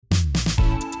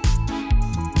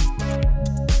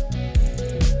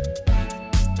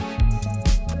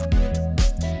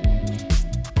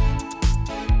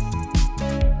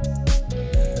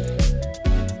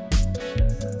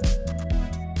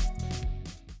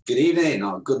Good evening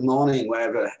or good morning,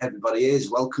 wherever everybody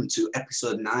is. Welcome to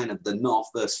episode 9 of the North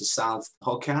versus South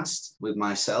podcast with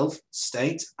myself,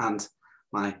 State, and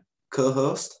my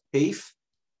co-host, Heath.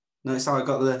 Notice how I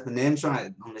got the names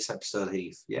right on this episode,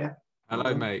 Heath. Yeah.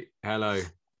 Hello, mate. Hello.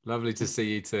 Lovely to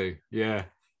see you too. Yeah.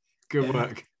 Good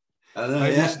work. I know,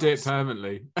 Maybe we should do it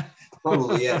permanently.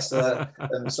 Probably, yes. Sorry,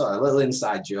 a little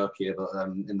inside joke here, but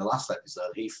in the last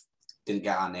episode, Heath didn't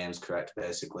get our names correct,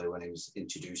 basically, when he was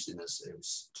introducing us. It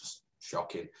was just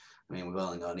shocking. I mean, we've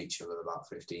only known each other about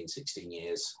 15, 16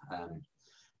 years.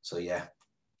 So, yeah,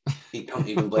 he can't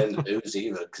even blame the booze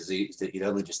either, because he'd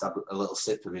only just had a little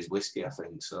sip of his whiskey, I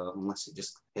think. So, unless it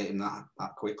just hit him that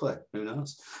quickly, who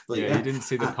knows? But yeah, you didn't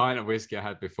see the pint of whiskey I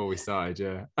had before we started,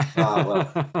 yeah.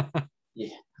 Well, yeah,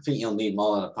 I think you'll need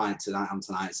more than a pint tonight on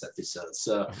tonight's episode.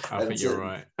 So I think you're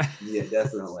right. Yeah,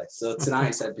 definitely. So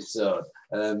tonight's episode,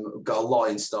 we've got a lot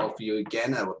in store for you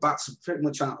again. We're back to pretty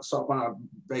much sort of our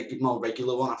more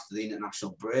regular one after the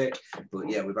international break. But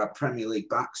yeah, we've had Premier League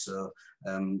back, so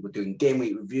we're doing game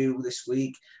week review this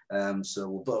week. So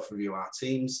we'll both review our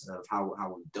teams of how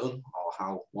we've done, or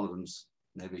how one of them's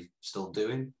maybe still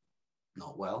doing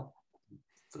not well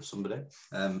for somebody.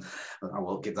 I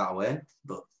won't give that away,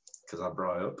 but because I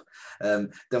brought it up.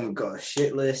 Then we've got a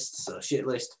shit list. So shit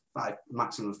list,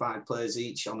 maximum 5 players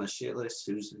each on a shit list.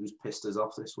 Who's pissed us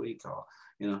off this week, or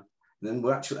Then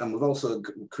we've also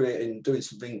doing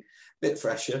something a bit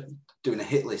fresher, doing a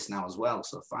hit list now as well.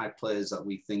 So 5 players that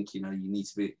we think you need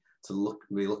to be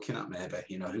looking at, maybe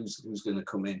who's going to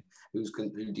come in, who's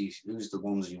the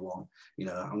ones you want,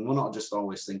 and we're not just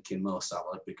always thinking Mo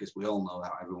Salah, because we all know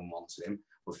that everyone wants him.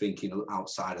 We're thinking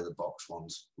outside of the box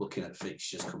ones, looking at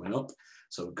fixtures coming up.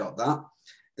 So we've got that.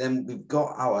 Then we've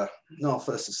got our North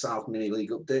versus South mini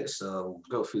league update. So we'll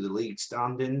go through the league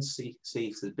standings, see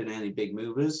if there's been any big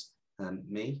movers.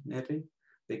 Me, maybe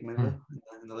big mover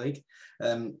in the league.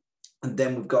 And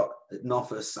then we've got North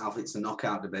versus South. It's a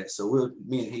knockout debate. So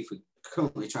me and Heath are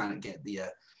currently trying to get the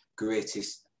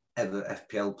greatest ever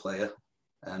FPL player.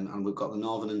 And we've got the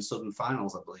Northern and Southern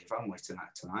finals, I believe, haven't we,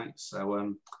 tonight?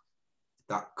 So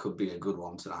that could be a good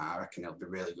one tonight. I reckon it'll be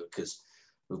really good, because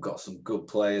we've got some good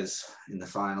players in the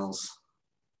finals.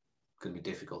 It's going to be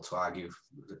difficult to argue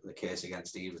the case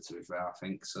against either, to be fair, I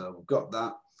think. So we've got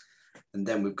that. And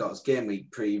then we've got game week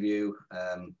preview,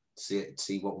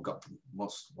 see what we've got,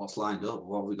 what's lined up,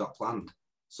 what we got planned.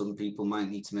 Some people might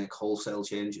need to make wholesale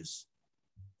changes.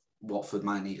 Watford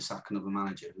might need to sack another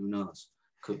manager. Who knows?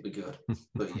 Could be good.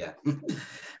 But yeah,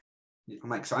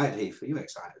 I'm excited, Heath. Are you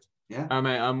excited? Yeah.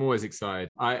 I'm always excited.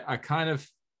 I kind of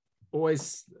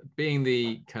always, being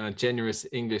the kind of generous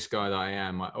English guy that I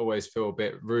am, I always feel a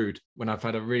bit rude when I've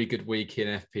had a really good week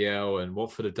in FPL and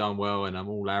Watford have done well and I'm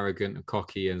all arrogant and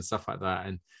cocky and stuff like that.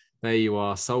 And there you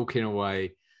are, sulking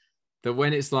away. That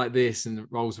when it's like this and the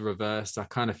roles are reversed, I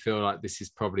kind of feel like this is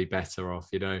probably better off,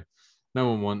 No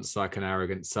one wants like an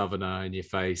arrogant southerner in your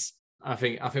face. I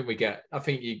think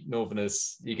you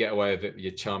Northerners, you get away with it with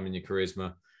your charm and your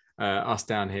charisma. Us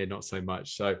down here, not so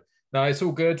much. So no, it's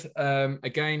all good.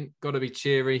 Again, got to be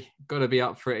cheery, got to be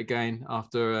up for it again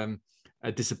after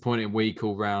a disappointing week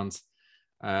all round.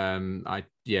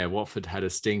 Watford had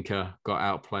a stinker, got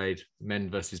outplayed,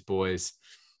 men versus boys,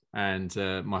 and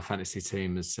my fantasy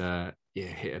team has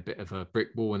hit a bit of a brick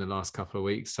wall in the last couple of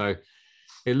weeks. So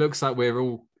it looks like we're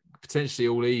all potentially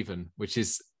all even, which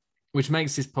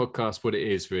makes this podcast what it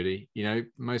is, really.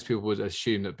 Most people would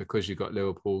assume that because you've got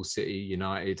Liverpool, City,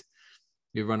 United,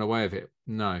 you run away with it.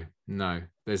 No.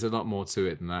 There's a lot more to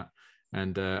it than that.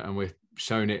 And we've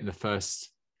shown it in the first,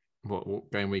 what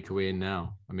game week are we in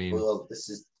now? I mean, well, this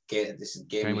is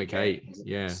game week 8.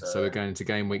 Yeah. So we're going into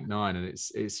game week 9, and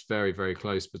it's very, very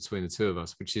close between the two of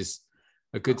us, which is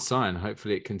a good sign.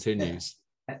 Hopefully it continues.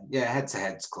 Yeah, head to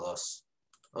head's close.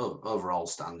 Overall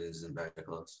standings isn't very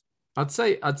close. I'd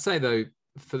say though,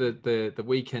 for the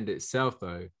weekend itself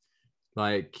though,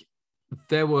 like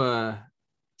there were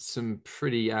some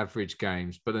pretty average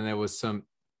games, but then there was some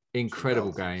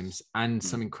incredible games and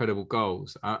some incredible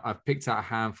goals. I've picked out a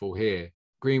handful here.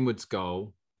 Greenwood's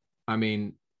goal, I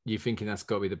mean, you're thinking that's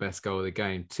got to be the best goal of the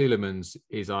game. Tielemans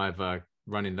is either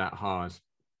running that hard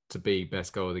to be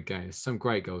best goal of the game. There's some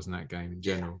great goals in that game in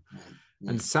general.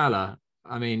 Yeah. And Salah,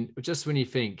 I mean, just when you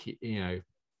think,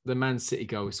 the Man City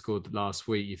goal he scored last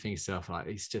week, you think yourself like,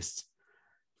 he's just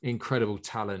incredible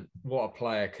talent. What a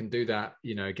player can do that,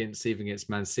 against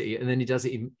Man City. And then he does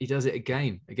it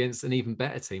again against an even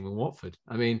better team in Watford.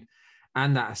 I mean,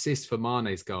 and that assist for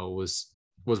Mane's goal was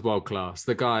world class.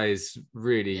 The guy is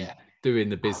really doing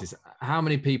the business. How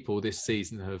many people this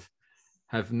season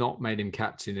have not made him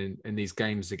captain in these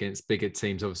games against bigger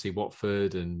teams, obviously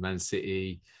Watford and Man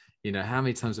City. You know, how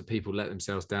many times have people let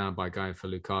themselves down by going for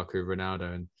Lukaku,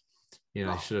 Ronaldo, and you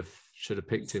know, should have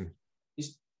picked him.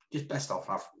 He's just best off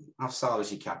have Salah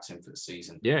as your captain for the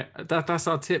season. Yeah, that's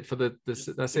our tip for that's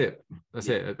it. That's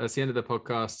it. That's the end of the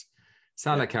podcast.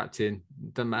 Salah captain,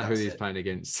 doesn't matter who he's playing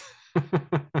against.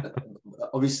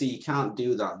 Obviously, you can't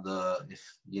do that though if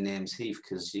your name's Heath,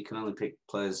 because you can only pick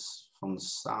players from the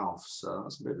south, so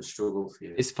that's a bit of a struggle for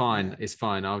you. It's fine. It's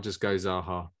fine. I'll just go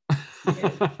Zaha.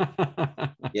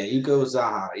 Yeah, you go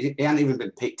Zaha. He hasn't even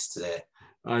been picked today.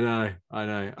 I know.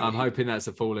 I'm hoping that's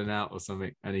a falling out or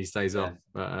something, and he stays off.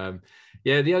 But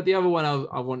the other one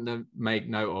I want to make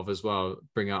note of as well,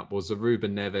 bring up, was the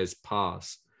Ruben Neves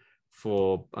pass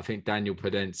for, I think, Daniel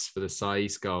Podence for the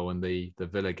Saiz goal and the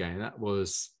Villa game. That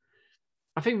was,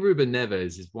 I think Ruben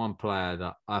Neves is one player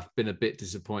that I've been a bit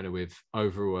disappointed with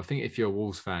overall. I think if you're a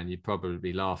Wolves fan, you'd probably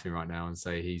be laughing right now and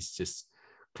say he's just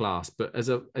class. But as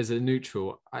a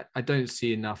neutral, I don't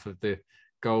see enough of the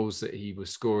goals that he was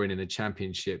scoring in the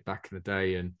Championship back in the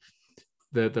day, and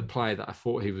the player that I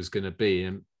thought he was going to be.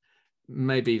 And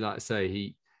maybe, like I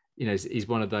say, he's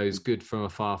one of those good from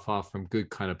afar, far from good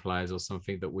kind of players or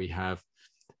something that we have.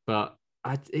 But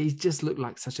he just looked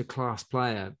like such a class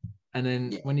player. And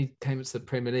then when he came to the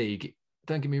Premier League,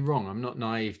 don't get me wrong, I'm not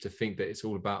naive to think that it's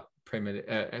all about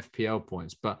FPL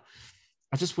points, but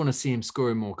I just want to see him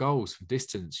scoring more goals from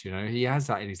distance. You know, he has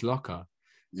that in his locker.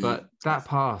 But that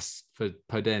pass for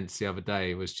Podence the other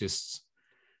day was just,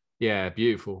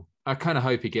 beautiful. I kind of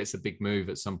hope he gets a big move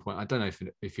at some point. I don't know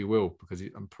if he will, because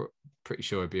I'm pretty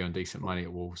sure he'd be on decent money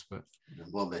at Wolves. But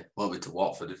won't be to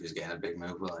Watford if he's getting a big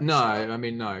move. Will he? No, I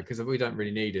mean, no, because we don't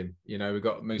really need him. You know, we've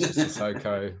got Musa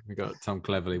Sissoko, we've got Tom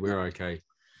Cleverley. We're okay.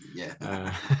 Yeah.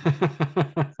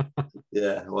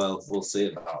 Yeah, well, we'll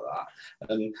see about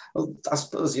that. Well, I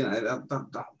suppose, you know,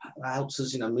 that helps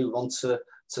us, you know, move on to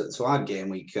our game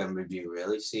week review,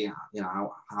 really. See, you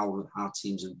know, how our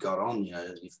teams have got on. You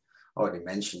know, you've already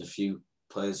mentioned a few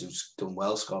players who've done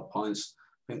well, scored points.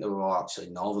 I think they were all actually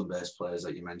Northern-based players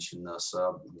that you mentioned there.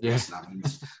 So guessing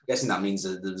that means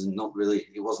that there's not really,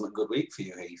 it wasn't a good week for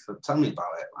you, Heath. Tell me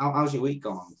about it. How's your week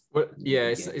gone? Well, yeah,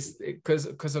 it's because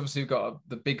obviously we've got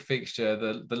the big fixture,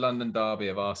 the London derby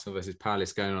of Arsenal versus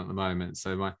Palace going on at the moment.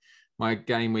 So my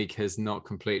game week has not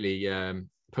completely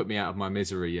put me out of my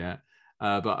misery yet.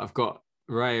 But I've got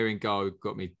Raya in goal,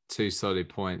 got me 2 solid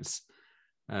points.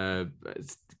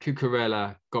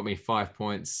 Cucurella got me 5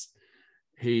 points.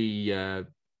 He,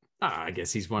 I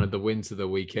guess he's one of the wins of the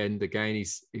weekend. Again,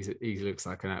 he looks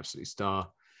like an absolute star.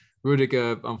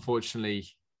 Rudiger, unfortunately,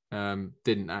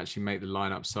 didn't actually make the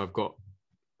lineup, so I've got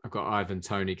Ivan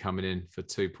Toney coming in for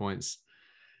 2 points.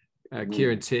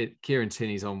 Kieran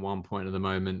Tierney's on 1 point at the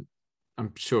moment.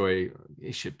 I'm sure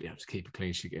he should be able to keep a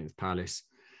clean sheet against Palace.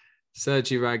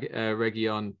 Sergi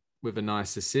Reguilon with a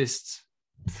nice assist.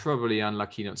 Probably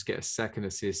unlucky not to get a second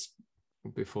assist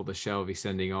before the Shelvey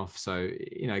sending off. So,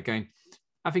 you know, again,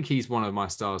 I think he's one of my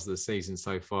stars of the season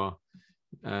so far.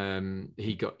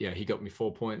 He got me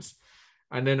 4 points.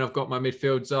 And then I've got my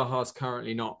midfield. Zaha's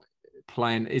currently not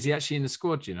playing. Is he actually in the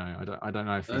squad? You know, I don't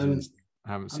know if he's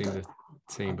I haven't seen the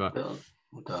team, but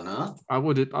I don't know.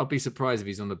 I'll be surprised if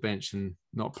he's on the bench and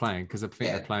not playing, because I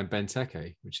think they're playing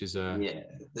Benteke, which is they're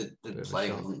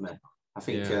playing, aren't they? I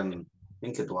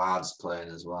think Eduard's playing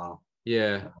as well.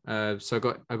 Yeah.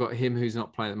 So I got him who's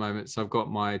not playing at the moment. So I've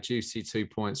got my juicy 2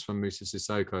 points from Musa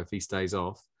Sissoko if he stays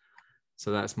off.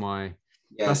 So that's my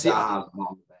Zaha's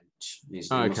on the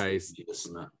bench. Okay.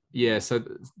 Yeah. So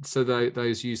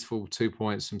those useful 2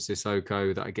 points from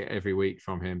Sissoko that I get every week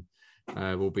from him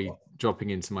will be dropping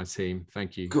into my team.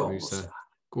 Thank you, Musa.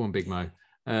 Go on, Big Mo.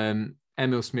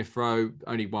 Emil Smith Rowe,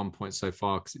 only 1 point so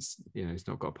far, because he's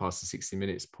not got past the 60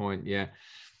 minutes point. Yeah.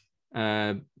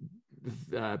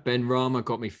 Ben Rama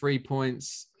got me 3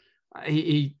 points.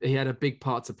 He had a big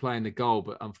part to play in the goal,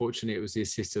 but unfortunately it was the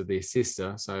assist of the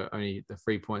assister, so only the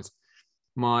 3 points.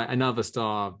 Another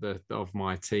star of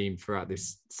my team throughout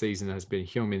this season has been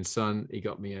Heung-min Son. He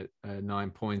got me a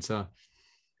 9-pointer.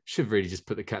 Should really just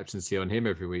put the captaincy on him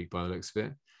every week by the looks of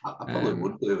it. I probably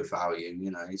would do if I were you.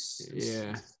 You know, it's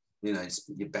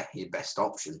your best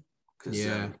option, because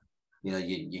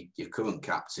your current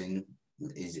captain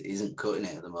isn't cutting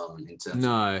it at the moment in terms.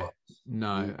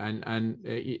 No,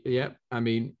 and I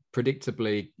mean,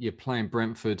 predictably, you're playing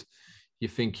Brentford. You're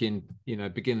thinking,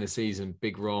 beginning of the season,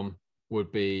 Big Rom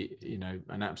would be,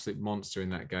 an absolute monster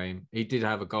in that game. He did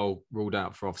have a goal ruled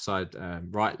out for offside,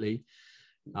 rightly.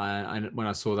 And when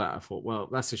I saw that, I thought, well,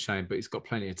 that's a shame, but he's got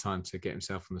plenty of time to get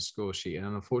himself on the score sheet. And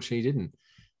unfortunately, he didn't.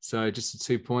 So just the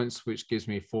 2 points, which gives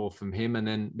me 4 from him. And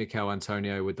then Mikel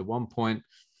Antonio with the 1 point.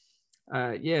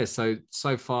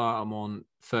 So far I'm on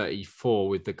 34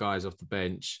 with the guys off the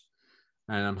bench.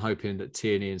 And I'm hoping that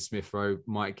Tierney and Smith Rowe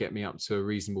might get me up to a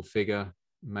reasonable figure,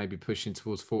 maybe pushing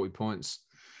towards 40 points.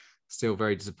 Still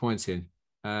very disappointing.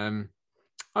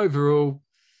 Overall,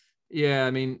 yeah,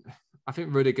 I mean, I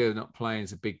think Rudiger not playing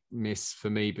is a big miss for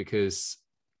me because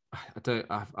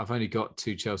I've only got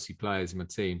 2 Chelsea players in my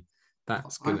team.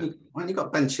 That's good. Why you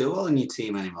got Ben Chilwell in your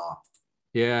team anymore?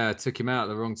 Yeah, I took him out at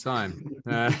the wrong time.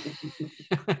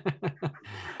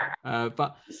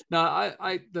 But no,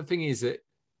 the thing is that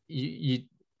you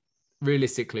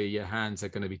realistically, your hands are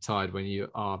going to be tied when you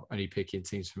are only picking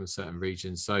teams from a certain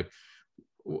region. So,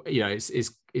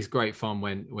 it's great fun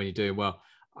when you're doing well.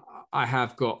 I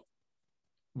have got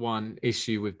one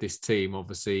issue with this team,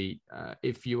 obviously.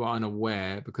 If you are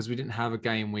unaware, because we didn't have a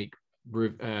game week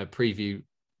preview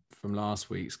from last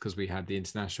week's because we had the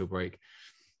international break,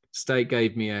 State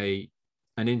gave me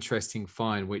an interesting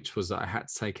find, which was that I had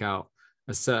to take out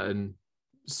a certain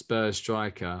Spurs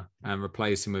striker and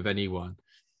replace him with anyone.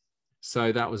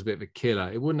 So that was a bit of a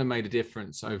killer. It wouldn't have made a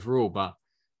difference overall, but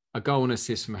a goal and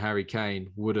assist from Harry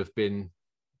Kane would have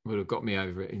got me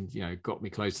over it and, got me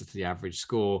closer to the average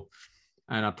score.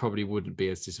 And I probably wouldn't be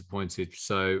as disappointed.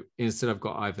 So instead I've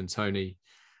got Ivan Toney.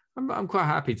 I'm quite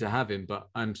happy to have him, but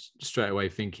I'm straight away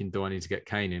thinking, do I need to get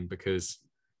Kane in? Because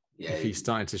if he's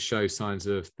starting to show signs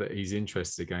of that he's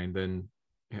interested again, then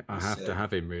I have to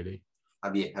have him really.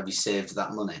 Have you saved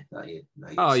that money that you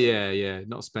saved? Yeah.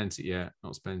 Not spent it yet.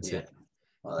 Not spent it.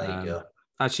 Well, there you go.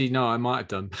 Actually, no, I might have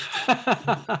done.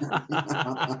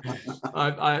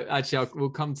 We'll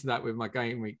come to that with my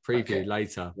game week preview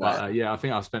later. But I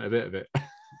think I've spent a bit of it.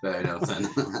 Fair enough then.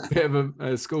 Bit of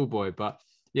a schoolboy, but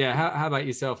yeah. How about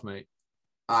yourself, mate?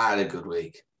 I had a good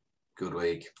week.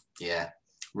 Yeah.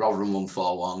 Rotherham won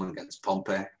 4-1 against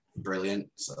Pompey. Brilliant.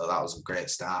 So that was a great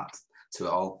start to it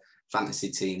all. Fantasy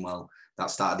team, well, that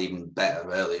started even better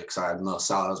earlier because I had Mo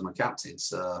Salah as my captain.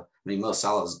 So, Mo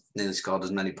Salah's nearly scored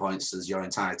as many points as your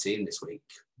entire team this week,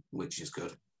 which is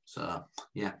good. So,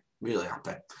 yeah, really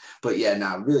happy. But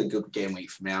yeah, really good game week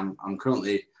for me. I'm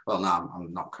currently,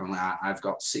 I'm not currently. I've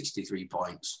got 63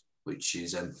 points, which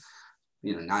is,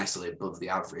 nicely above the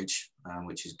average,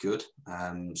 which is good.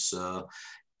 So,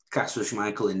 Kasper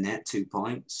Schmeichel in net, 2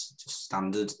 points, just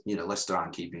standard. Leicester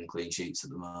aren't keeping clean sheets at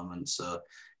the moment, so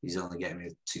he's only getting me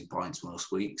 2 points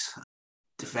most weeks.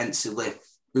 Defensively,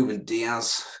 Ruben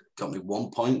Diaz got me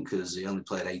 1 point because he only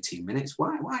played 18 minutes.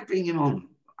 Why bring him on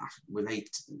with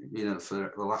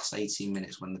for the last 18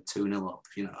 minutes when they're 2-0 up?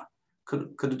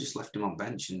 Could have just left him on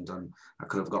bench and I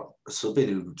could have got a sub in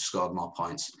who scored more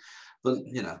points. But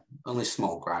only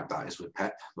small gripe that is with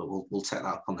Pep, but we'll take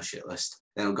that up on the shit list.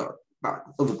 Then we've got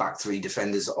other back 3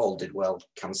 defenders that all did well.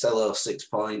 Cancelo, 6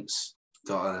 points.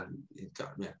 Got a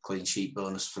clean sheet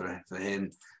bonus for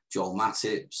him. Joel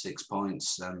Matip, 6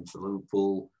 points for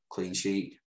Liverpool, clean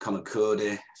sheet. Conor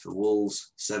Cody for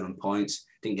Wolves, 7 points.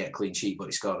 Didn't get a clean sheet, but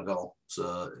he scored a goal.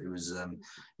 So it was, I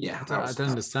don't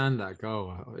understand that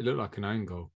goal. It looked like an own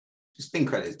goal. It's been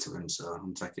credited to him, so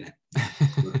I'm taking it.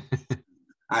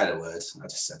 I had a word. I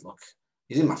just said, look,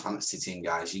 he's in my fantasy team,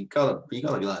 guys. You gotta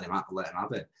let him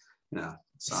have it.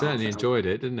 So certainly enjoyed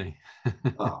it, didn't he?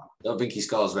 I don't think he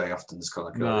scores very often as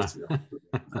Conor Cody.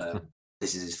 No.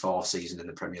 This is his 4th season in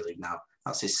the Premier League now.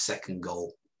 That's his 2nd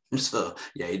goal. So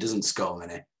yeah, he doesn't score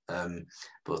many. I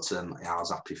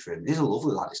was happy for him. He's a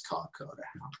lovely lad, this Conor Cody.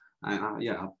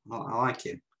 I like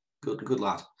him. Good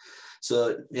lad.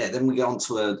 So yeah, then we get on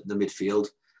to the midfield.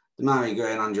 Demarai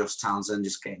Gray and Andros Townsend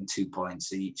just getting 2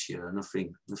 points each.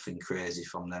 Nothing crazy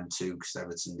from them too, because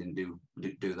Everton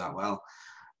didn't do that well.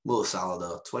 Mo Salah,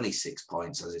 though, 26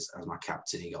 points as my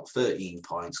captain. He got 13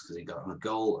 points because he got a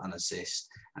goal, an assist,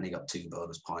 and he got 2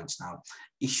 bonus points. Now,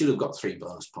 he should have got 3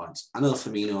 bonus points. I know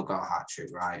Firmino got a hat-trick,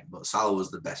 right? But Salah was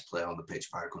the best player on the pitch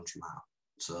by a country mile.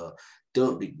 So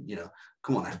don't be,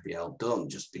 come on, FPL. Don't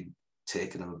just be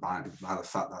taken aback by the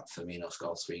fact that Firmino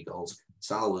scored 3 goals.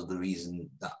 Salah was the reason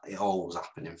that it all was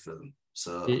happening for them.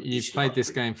 So you've played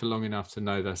this game for long enough to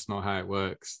know that's not how it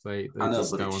works. They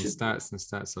just go on stats and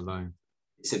stats alone.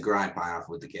 It's a gripe I have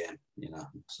with the game,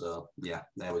 So, yeah,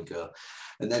 there we go.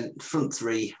 And then front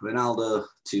 3, Ronaldo,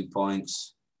 2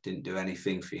 points. Didn't do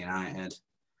anything for United.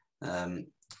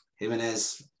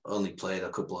 Jimenez only played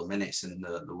a couple of minutes in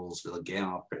the Wolves-Villa game.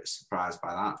 I was pretty surprised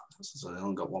by that. So they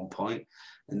only got 1 point.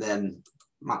 And then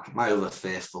my other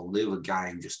faithful, the other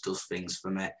guy who just does things for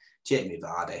me, Jamie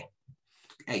Vardy,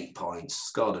 8 points,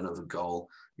 scored another goal.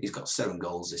 He's got 7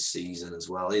 goals this season as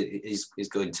well. He's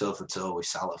going toe for toe with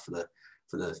Salah for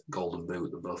for the Golden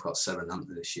Boot. They've both got 7, haven't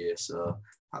they, this year? So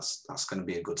that's going to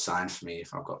be a good sign for me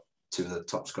if I've got 2 of the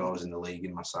top scorers in the league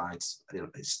in my sides.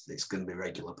 It's going to be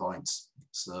regular points.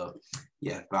 So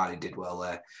yeah, Vardy did well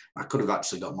there. I could have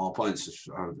actually got more points if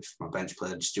my bench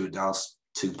played. Stuart Dallas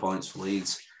 2 points for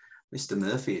Leeds. Mr.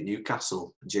 Murphy at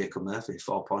Newcastle, Jacob Murphy,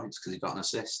 4 points because he got an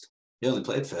assist. He only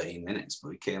played 13 minutes,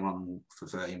 but he came on for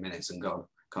 13 minutes and got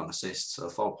an assist. So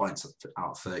 4 points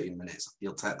out of 13 minutes,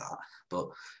 he'll take that. But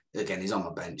again, he's on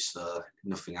my bench, so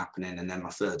nothing happening. And then my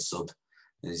third sub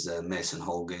is Mason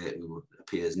Holgate, who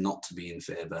appears not to be in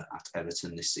favour at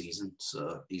Everton this season.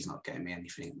 So he's not getting me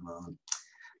anything at the moment.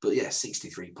 But yeah,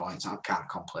 63 points. I can't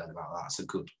complain about that. It's a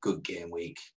good game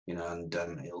week, you know, and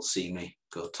it'll see me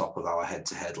go top of our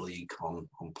head-to-head league on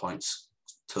points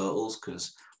totals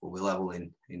because we'll be level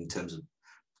in terms of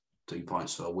 3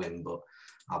 points for a win, but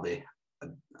I'll be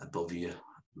above you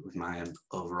with my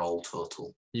overall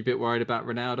total. You a bit worried about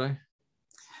Ronaldo?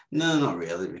 No, not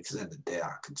really, because at the end of the day,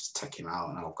 I could just take him out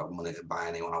and I've got money to buy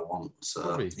anyone I want. So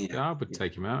probably, yeah, I would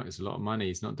take him out. It's a lot of money.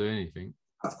 He's not doing anything.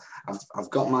 I've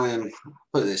got my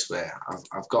put it this way.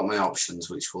 I've got my options,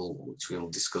 which we'll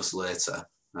discuss later.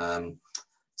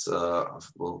 So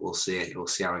we'll see. We'll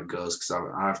see how it goes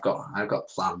because I've got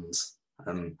plans.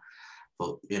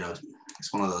 But you know,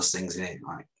 it's one of those things, isn't it?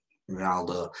 Like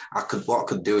Ronaldo, what I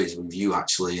could do is with you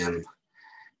actually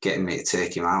getting me to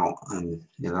take him out, and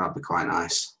you know that'd be quite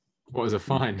nice. What is a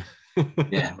fine?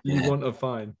 Yeah, you want a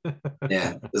fine?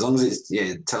 Yeah, as long as it's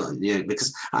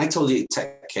because I told you to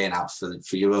take Kane out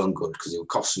for your own good because he was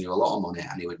costing you a lot of money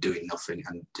and he was doing nothing,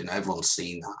 and you know everyone's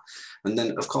seen that. And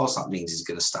then of course that means he's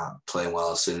going to start playing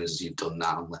well as soon as you've done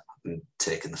that and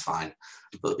taken the fine.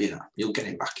 But you know you'll get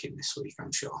him back in this week,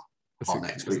 I'm sure.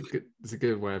 Next week. It's a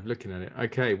good way of looking at it.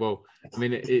 Okay, well, I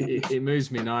mean, it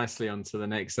moves me nicely onto the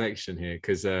next section here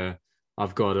because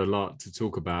I've got a lot to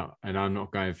talk about and I'm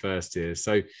not going first here.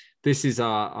 So this is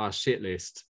our shit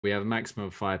list. We have a maximum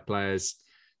of 5 players,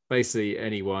 basically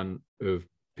anyone who have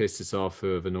pissed us off,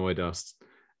 who have annoyed us,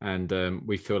 and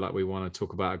we feel like we want to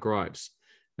talk about our gripes.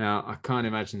 Now, I can't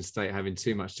imagine State having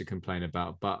too much to complain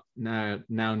about, but now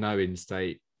knowing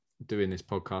State, doing this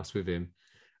podcast with him,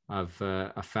 I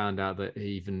found out that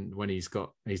even when he's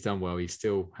done well, he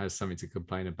still has something to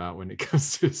complain about when it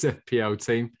comes to his FPL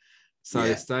team. So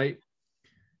yeah. State,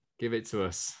 give it to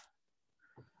us.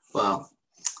 Well,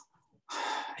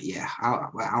 yeah.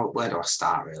 Where do I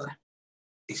start, really?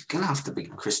 It's going to have to be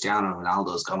Cristiano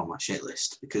Ronaldo's gone on my shit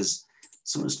list because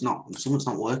something's not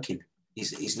working.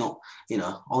 He's not, you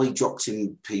know, Ollie dropped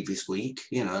him previous week,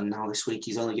 you know, and now this week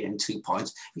he's only getting 2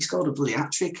 points. He scored a bloody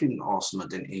hat-trick in Arsenal,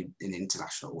 didn't he, in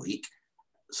international week?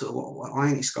 So why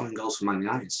ain't he scoring goals for Man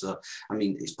United? So, I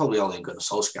mean, it's probably Ole Gunnar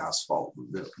Solskjaer's fault.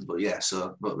 But yeah,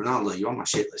 but Ronaldo, you're on my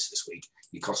shit list this week.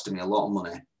 You're costing me a lot of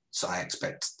money, so I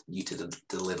expect you to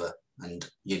deliver, and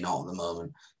you're not at the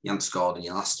moment. You haven't scored in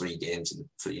your last 3 games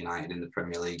for United in the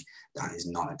Premier League. That is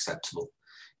not acceptable.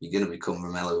 You're going to become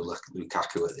Romelu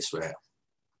Lukaku at this rate.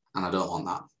 And I don't want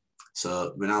that.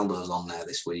 So Ronaldo's on there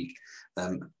this week.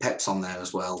 Pep's on there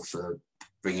as well for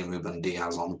bringing Ruben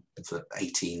Diaz on for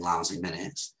 18 lousy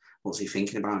minutes. What's he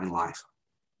thinking about in life?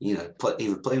 You know,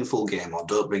 either play him full game or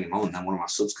don't bring him on. Then one of my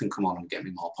subs can come on and get me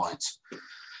more points.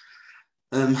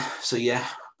 So yeah,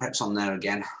 Pep's on there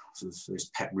again for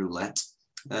his Pep roulette.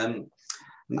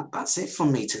 That's it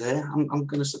from me today. I'm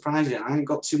going to surprise you. I ain't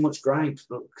got too much gripe,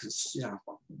 but because you know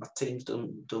my team's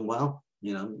done well.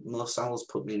 You know, Mo Salah's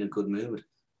put me in a good mood.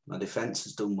 My defence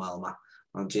has done well.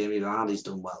 My Jamie Vardy's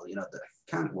done well. You know, they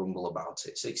can't rumble about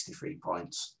it. 63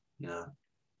 points. You know,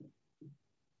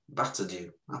 battered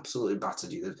you, absolutely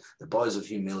battered you. The boys have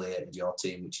humiliated your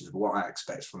team, which is what I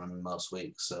expect from them most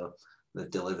weeks. So they've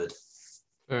delivered.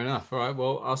 Fair enough. All right.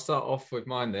 Well, I'll start off with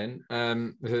mine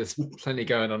then. There's plenty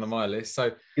going on my list. So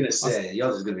I'm going to say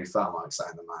yours is going to be far more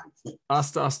exciting than mine. I'll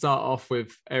start off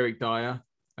with Eric Dyer.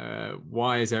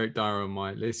 Why is Eric Dyer on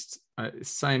my list?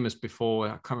 Same as before.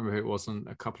 I can't remember who it was on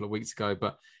a couple of weeks ago,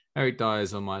 but Eric Dyer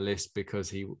is on my list because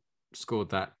he scored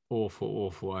that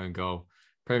awful own goal.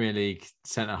 Premier League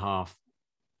centre half.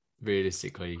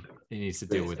 Realistically, he needs to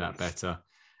deal with that better.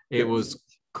 It was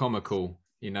comical.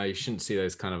 You know, you shouldn't see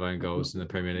those kind of own goals in the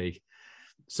Premier League.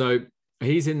 So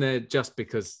he's in there just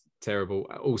because terrible.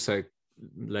 Also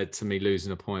led to me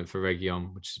losing a point for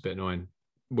Reguilon, which is a bit annoying.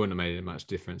 Wouldn't have made it much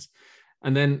difference.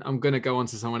 And then I'm going to go on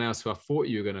to someone else who I thought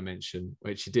you were going to mention,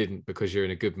 which you didn't because you're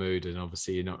in a good mood and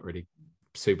obviously you're not really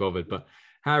too bothered. But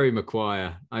Harry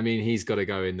Maguire, I mean, he's got to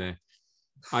go in there.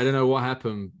 I don't know what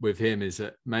happened with him. Is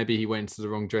that maybe he went to the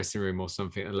wrong dressing room or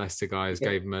something, and Leicester guys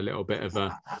gave him a little bit of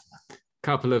a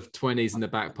couple of 20s in the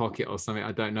back pocket or something.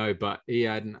 I don't know, but he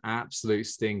had an absolute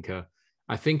stinker.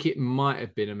 I think it might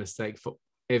have been a mistake for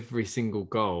every single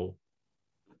goal.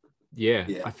 Yeah,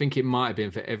 I think it might have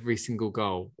been for every single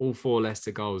goal. All 4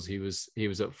 Leicester goals he was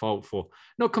at fault for.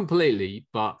 Not completely,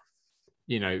 but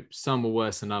some were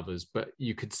worse than others. But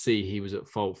you could see he was at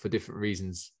fault for different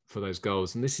reasons for those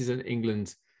goals. And this is an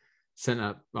England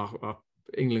centre.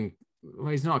 England.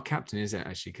 Well, he's not a captain, is it?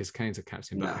 Actually, because Kane's a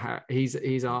captain. But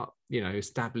he's our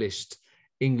established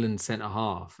England centre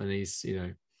half, and he's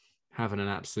having an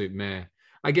absolute mare.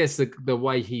 I guess the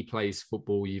way he plays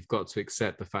football, you've got to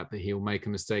accept the fact that he'll make a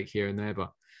mistake here and there,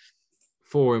 but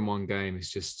 4 in one game is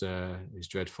just is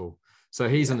dreadful. So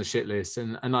he's on the shit list.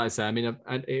 And like I say, I mean,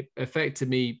 it affected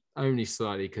me only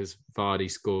slightly because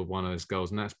Vardy scored one of those goals,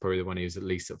 and that's probably the one he was at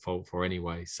least at fault for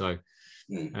anyway. So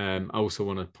I also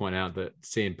want to point out that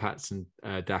seeing Patson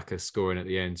Daka scoring at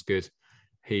the end is good.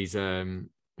 He's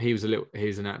an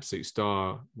absolute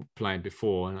star playing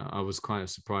before, and I was kind of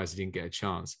surprised he didn't get a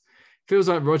chance. Feels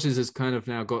like Rodgers has kind of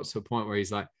now got to a point where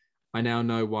he's like, I now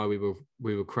know why we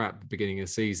were crap at the beginning of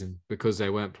the season, because they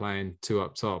weren't playing 2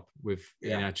 up top with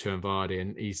Iheanacho and Vardy,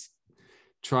 and he's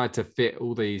tried to fit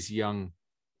all these young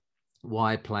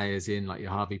wide players in, like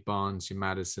your Harvey Barnes, your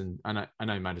Maddison. I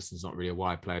know Maddison's not really a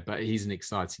wide player, but he's an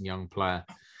exciting young player.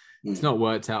 It's not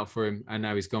worked out for him, and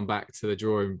now he's gone back to the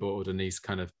drawing board, and he's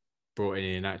kind of brought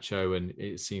in Iheanacho, and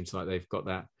it seems like they've got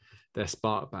their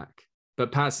spark back.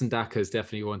 But Patson Daka is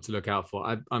definitely one to look out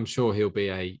for. I'm sure he'll be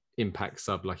a impact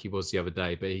sub like he was the other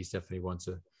day, but he's definitely one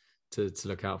to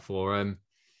look out for. And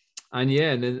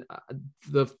then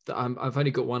I've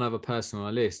only got one other person on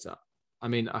my list. I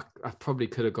mean, I probably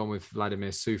could have gone with Vladimir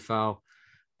Coufal,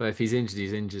 but if he's injured,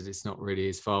 he's injured. It's not really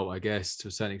his fault, I guess, to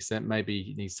a certain extent. Maybe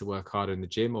he needs to work harder in the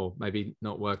gym, or maybe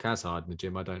not work as hard in the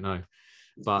gym. I don't know.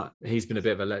 But he's been a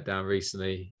bit of a letdown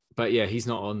recently. But yeah, he's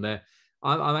not on there.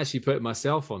 I'm actually putting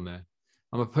myself on there.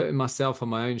 I'm putting myself on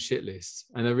my own shit list.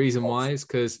 And the reason why is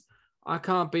because I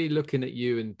can't be looking at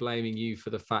you and blaming you for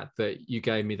the fact that you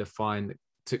gave me the fine that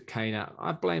took Kane out.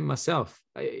 I blame myself.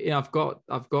 I've got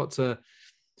to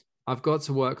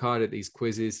work hard at these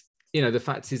quizzes. The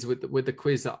fact is with the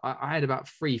quiz, I had about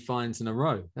 3 fines in a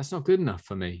row. That's not good enough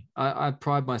for me. I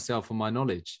pride myself on my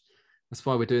knowledge. That's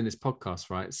why we're doing this podcast,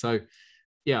 right? So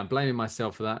yeah, I'm blaming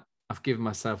myself for that. I've given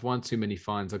myself 1 too many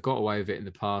fines. I got away with it in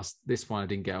the past. This one, I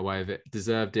didn't get away with it.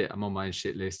 Deserved it. I'm on my own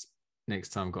shit list. Next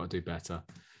time, I've got to do better.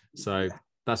 So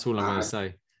that's all I'm going to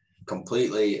say.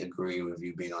 Completely agree with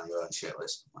you being on your own shit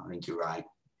list. I think you're right.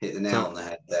 Hit the nail on the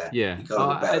head there. Yeah.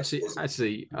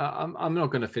 Actually, I'm not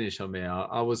going to finish on me.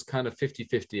 I was kind of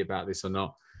 50-50 about this or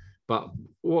not. But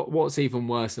what's even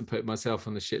worse than putting myself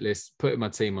on the shit list, putting my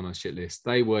team on the shit list?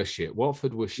 They were shit.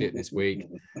 Watford was shit this week.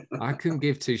 I couldn't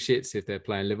give 2 shits if they're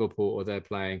playing Liverpool or they're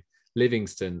playing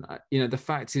Livingston. The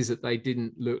fact is that they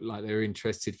didn't look like they were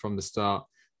interested from the start.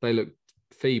 They looked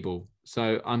feeble.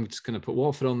 So I'm just going to put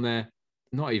Watford on there,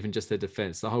 not even just their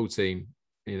defence, the whole team.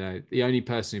 The only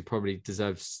person who probably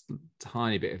deserves a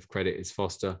tiny bit of credit is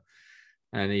Foster.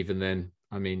 And even then,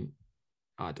 I mean,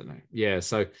 I don't know. Yeah,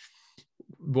 so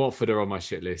Watford are on my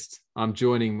shit list. I'm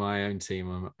joining my own team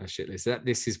on a shit list.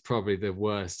 This is probably the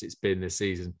worst it's been this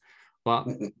season. But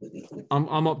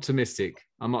I'm optimistic.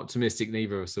 I'm optimistic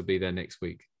neither of us will be there next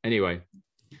week. Anyway.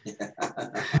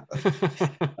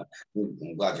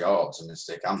 I'm glad you're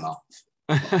optimistic. I'm not.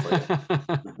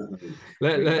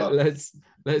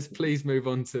 Let's please move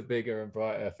on to bigger and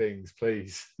brighter things,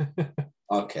 please.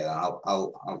 Okay,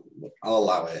 I'll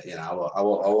allow it. I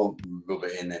won't rub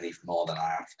it in any more than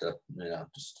I have to.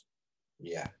 Just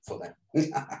funny.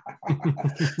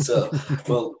 So,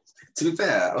 well, to be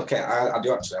fair, okay, I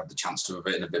do actually have the chance to rub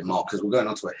it in a bit more because we're going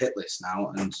on to a hit list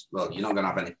now, and well, you're not going to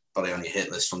have anybody on your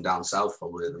hit list from down south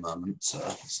probably at the moment.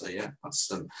 So yeah,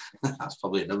 that's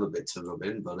probably another bit to rub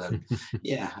in, but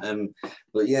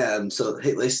so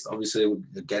hit list obviously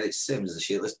again it's the same as the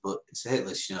shit list, but it's a hit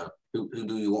list. Who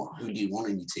do you want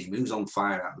in your team? Who's on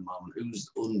fire at the moment?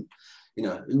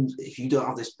 If you don't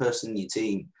have this person in your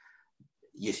team,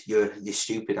 you're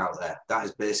stupid out there. That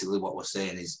is basically what we're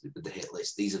saying is the hit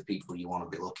list. These are people you want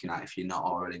to be looking at if you're not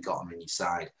already got them in your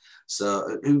side.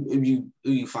 So who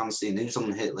you fancying? Who's on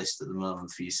the hit list at the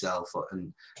moment for yourself,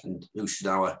 and who should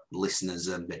our listeners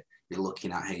be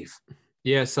looking at, Heath?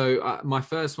 Yeah, so my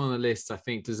first one on the list, I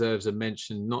think, deserves a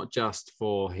mention, not just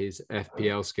for his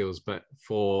FPL skills, but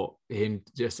for him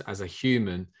just as a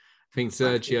human. I think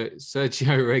Sergio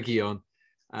Reguilon,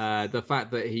 the fact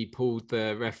that he pulled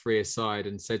the referee aside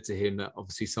and said to him that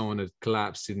obviously someone had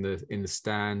collapsed in the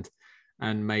stand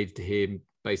and made him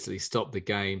basically stop the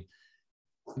game.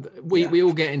 We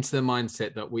all get into the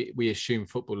mindset that we assume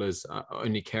footballers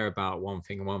only care about one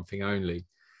thing and one thing only.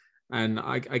 And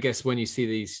I guess when you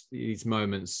see these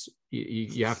moments,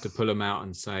 you have to pull them out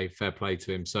and say fair play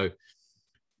to him. So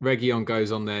Reguilón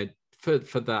goes on there for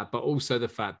that, but also the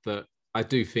fact that I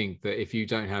do think that if you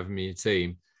don't have him in your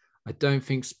team, I don't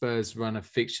think Spurs' run of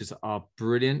fixtures are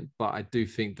brilliant, but I do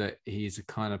think that he's a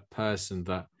kind of person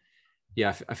that,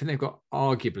 yeah, I think they've got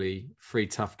arguably 3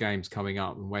 tough games coming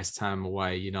up, and West Ham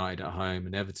away, United at home,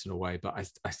 and Everton away. But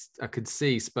I could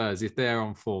see Spurs, if they're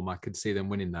on form, I could see them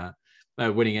winning that,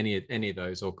 winning any of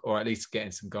those, or at least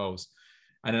getting some goals.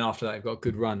 And then after that, they've got a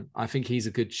good run. I think he's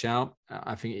a good shout.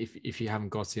 I think if you haven't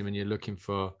got him and you're looking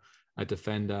for a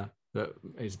defender that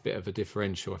is a bit of a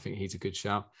differential, I think he's a good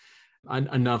shout. And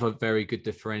another very good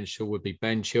differential would be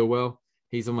Ben Chilwell.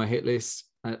 He's on my hit list.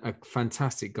 A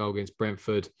fantastic goal against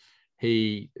Brentford.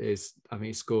 He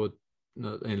scored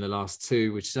in the last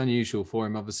 2, which is unusual for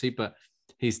him, obviously, but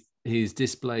he's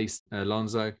displaced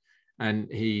Alonso,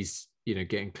 and he's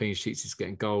getting clean sheets, he's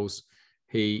getting goals.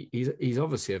 He's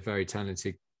obviously a very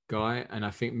talented guy, and I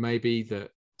think maybe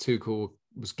that Tuchel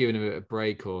was giving him a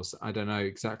break, or I don't know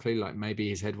exactly. Like maybe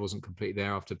his head wasn't completely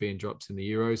there after being dropped in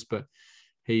the Euros, but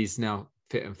he's now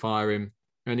fit and firing,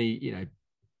 and he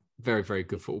very, very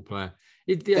good football player.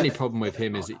 The only problem with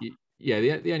him is that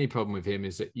the only problem with him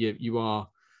is that you are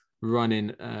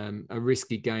running a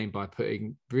risky game by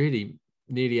putting really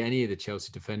nearly any of the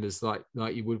Chelsea defenders like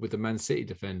you would with the Man City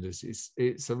defenders.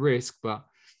 It's a risk, but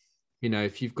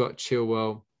if you've got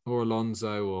Chilwell or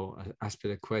Alonso or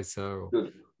Azpilicueta or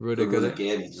Rudiger,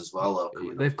 games as well.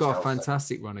 They've got a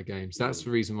fantastic run of games. That's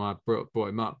the reason why I brought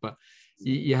him up. But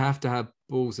you have to have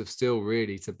balls of steel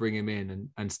really to bring him in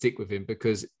and stick with him,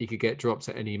 because he could get dropped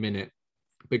at any minute.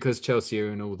 Because Chelsea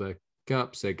are in all the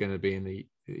cups, they're going to be in the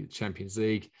Champions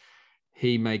League.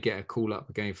 He may get a call up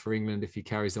again for England if he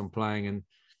carries on playing, and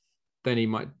then he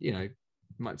might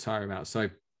tire him out. So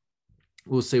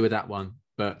we'll see with that one.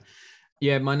 But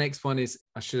yeah, my next one is,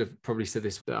 I should have probably said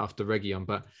this after Reguilón,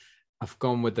 but I've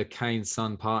gone with the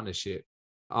Kane-Son partnership.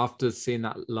 After seeing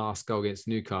that last goal against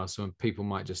Newcastle, and people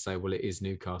might just say, well, it is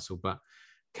Newcastle, but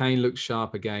Kane looks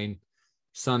sharp again.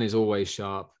 Son is always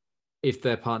sharp. If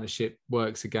their partnership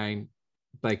works again,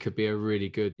 they could be a really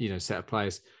good, set of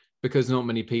players, because not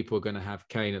many people are going to have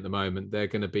Kane at the moment. They're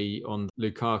going to be on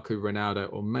Lukaku,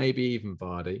 Ronaldo, or maybe even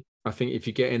Vardy. I think if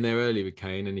you get in there early with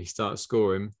Kane and he starts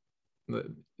scoring,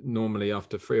 normally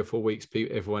after 3 or 4 weeks,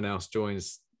 everyone else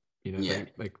joins. They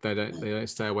don't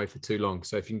stay away for too long.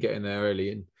 So if you can get in there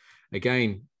early, and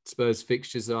again, Spurs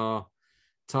fixtures are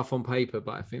tough on paper,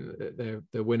 but I think that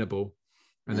they're winnable.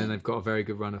 And then they've got a very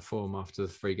good run of form after the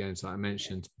 3 games that I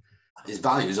mentioned. His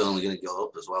value is only going to go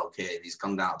up as well, Kate. He's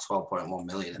come down to 12.1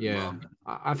 million at the moment.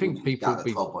 I think people will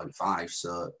be 12.5.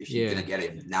 So if you're going to get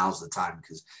him, now's the time,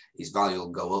 because his value will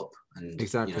go up. And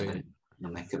exactly.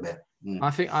 Make a bit.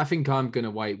 I think I'm going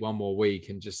to wait 1 more week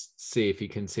and just see if he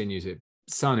continues it.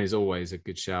 Son is always a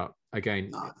good shout.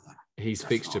 Again, he's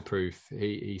fixture proof.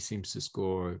 He seems to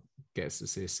score or gets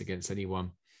assists against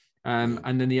anyone.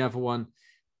 And then the other one,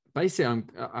 basically,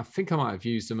 I think I might have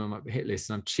used them on my hit list,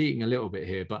 and I'm cheating a little bit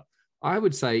here, but I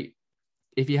would say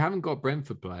if you haven't got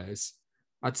Brentford players,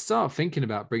 I'd start thinking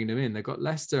about bringing them in. They've got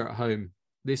Leicester at home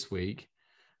this week,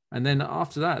 and then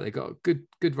after that, they've got a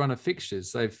good run of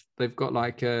fixtures. They've got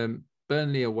like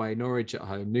Burnley away, Norwich at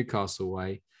home, Newcastle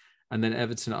away, and then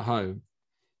Everton at home.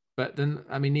 But then,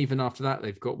 I mean, even after that,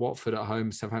 they've got Watford at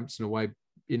home, Southampton away.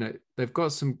 They've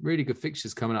got some really good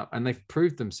fixtures coming up, and they've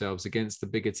proved themselves against the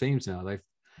bigger teams now.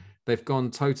 They've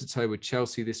gone toe-to-toe with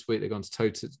Chelsea this week. They've gone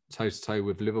toe-to-toe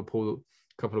with Liverpool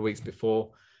a couple of weeks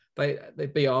before. They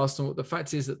beat Arsenal. The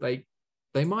fact is that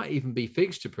they might even be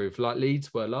fixture-proof like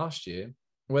Leeds were last year,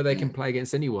 where they can play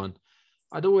against anyone.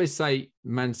 I'd always say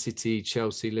Man City,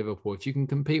 Chelsea, Liverpool, if you can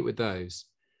compete with those,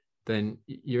 then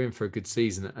you're in for a good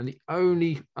season. And the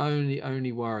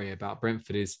only worry about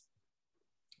Brentford is,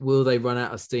 will they run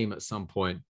out of steam at some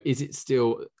point? Is it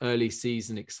still early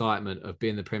season excitement of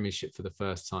being the Premiership for the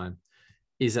first time?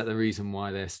 Is that the reason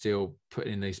why they're still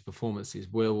putting in these performances?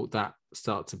 Will that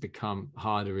start to become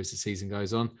harder as the season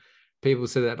goes on? People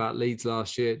said that about Leeds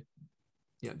last year.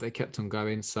 Yeah, they kept on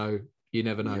going, so you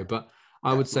never know. But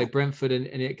I would say Brentford, and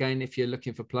again, if you're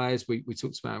looking for players, we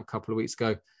talked about him a couple of weeks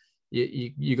ago,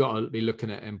 you got to be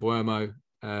looking at Mbeumo,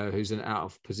 who's an out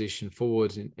of position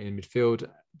forward in midfield,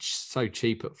 so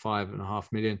cheap at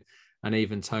 5.5 million. And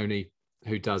even Tony,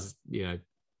 who does,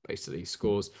 basically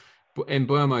scores. But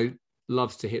Mbeumo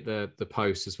loves to hit the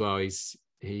post as well. I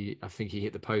think he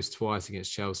hit the post twice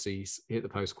against Chelsea. He's hit the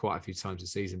post quite a few times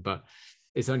this season, but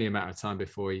it's only a matter of time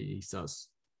before he starts,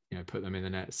 put them in the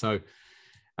net. So,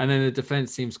 and then the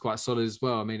defense seems quite solid as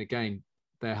well. I mean, again,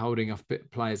 they're holding off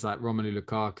players like Romelu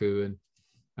Lukaku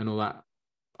and all that,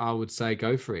 I would say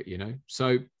go for it, you know.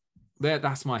 So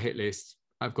that's my hit list.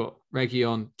 I've got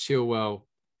Reguilon, Chilwell,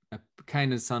 a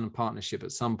Kane and Son partnership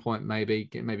at some point, maybe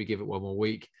give it one more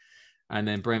week. And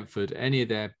then Brentford, any of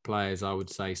their players, I would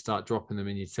say start dropping them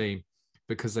in your team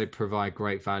because they provide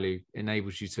great value,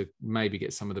 enables you to maybe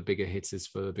get some of the bigger hitters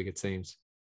for the bigger teams.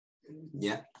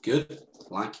 Yeah, good.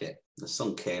 Like it. The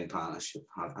Son Kane partnership.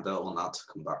 I don't want that to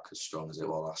come back as strong as it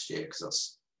was last year because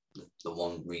that's the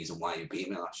one reason why you beat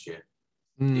me last year.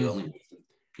 The only reason.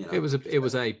 You know, it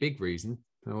was a big reason.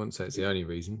 I wouldn't say it's the only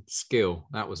reason. Skill,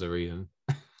 that was a reason.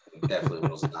 It definitely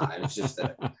wasn't that. It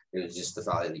was just the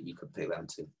fact that you could pick them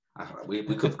two. We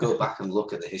could go back and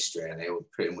look at the history, and it would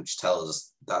pretty much tell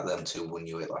us that them two won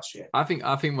you it last year. I think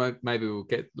maybe we'll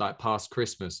get like past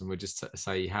Christmas, and we'll just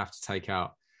say you have to take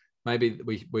out. Maybe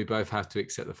we both have to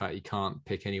accept the fact you can't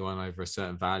pick anyone over a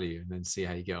certain value, and then see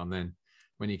how you get on then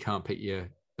when you can't pick your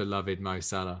beloved Mo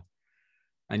Salah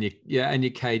and your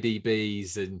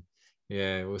KDBs, and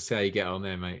we'll see how you get on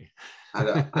there, mate. I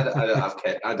don't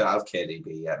have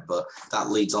KDB yet, but that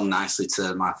leads on nicely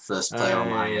to my first player on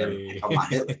my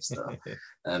hit list. Though.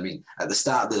 I mean, at the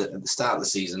start of the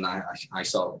season, I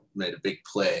sort of made a big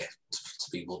play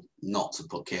to people not to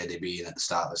put KDB in at the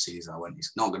start of the season. I went,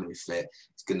 he's not going to be fit.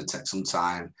 It's going to take some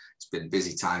time. It's been a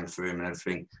busy time for him and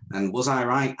everything. And was I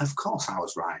right? Of course I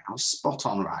was right. I was spot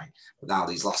on right. But now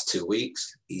these last 2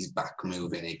 weeks, he's back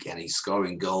moving again. He's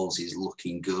scoring goals. He's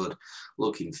looking good,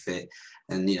 looking fit.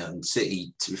 And, you know,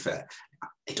 City, to be fair,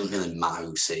 it doesn't really matter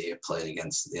who City are playing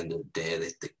against at the end of the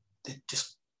day. They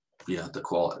just, you know,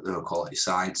 they're a quality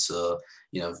side. So,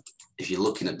 you know, if you're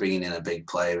looking at bringing in a big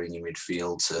player in your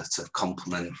midfield to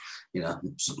complement, you know,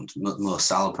 Mo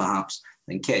Salah perhaps,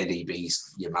 then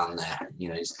KDB's your man there. You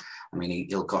know,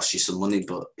 he'll cost you some money,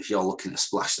 but if you're looking to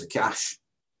splash the cash,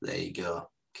 there you go.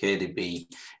 KDB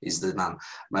is the man.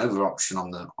 My other option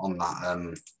on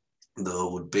that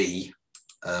though would be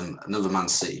another Man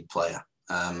City player,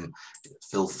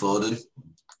 Phil Foden.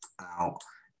 Now,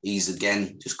 he's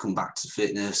again just come back to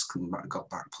fitness, got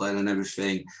back playing and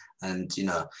everything, and you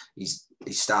know he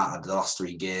started the last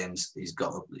 3 games. He's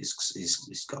got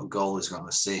a goal, he's got an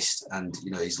assist, and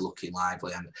you know he's looking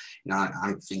lively. And you know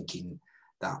I'm thinking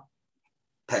that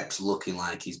Pep's looking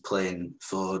like he's playing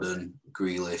Foden,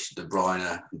 Grealish, De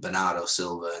Bruyne, Bernardo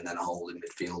Silva, and then a holding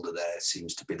midfielder there.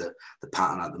 Seems to be the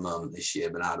pattern at the moment this year.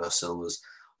 Bernardo Silva's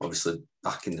obviously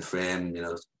back in the frame, you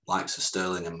know, likes of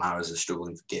Sterling and Mahrez are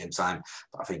struggling for game time.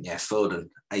 But I think, Foden,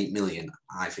 8 million,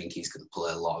 I think he's going to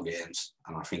play a lot of games,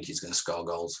 and I think he's going to score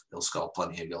goals. He'll score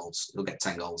plenty of goals. He'll get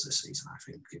 10 goals this season, I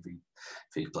think, if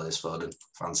he plays Foden.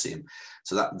 Fancy him.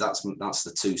 So that's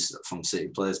the 2 from City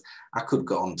players. I could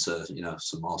go on to, you know,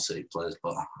 some more City players,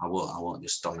 but I won't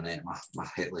just dominate my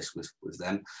hit list with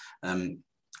them. I'm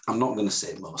not going to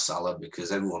say Mo Salah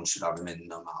because everyone should have him in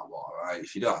no matter what, all right?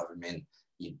 If you don't have him in,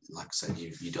 like I said,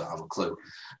 you don't have a clue.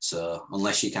 So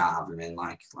unless you can't have him in,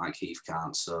 like Heath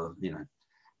can't. So, you know,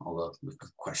 although we could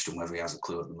question whether he has a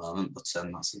clue at the moment, but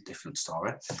that's a different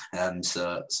story.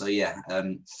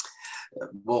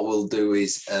 What we'll do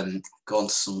is go on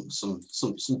to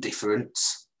some different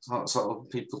sort of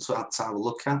people to have a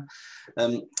look at.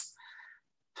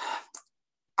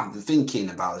 I've been thinking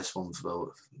about this one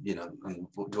for, you know, and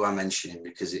do I mention him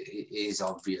because it is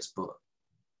obvious, but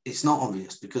it's not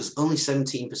obvious because only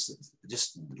 17%,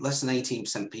 just less than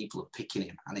 18% people are picking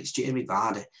him, and it's Jamie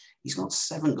Vardy. He's got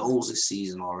 7 goals this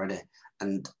season already,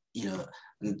 and you know,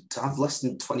 and to have less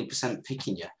than 20%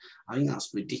 picking you, I think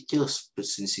that's ridiculous. But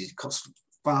since he's cost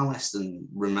far less than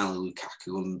Romelu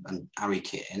Lukaku and Harry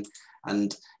Kane,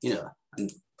 and you know,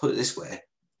 and put it this way,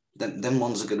 then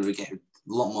ones are going to be getting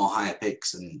a lot more higher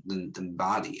picks than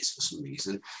Vardy is for some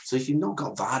reason. So if you've not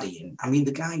got Vardy in, I mean,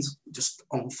 the guy's just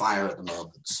on fire at the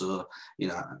moment. So, you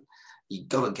know, you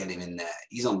got to get him in there.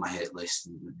 He's on my hit list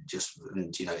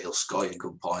and you know, he'll score you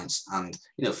good points. And,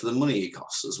 you know, for the money he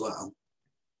costs as well,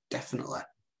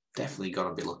 definitely got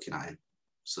to be looking at him.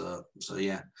 So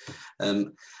yeah.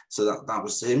 So that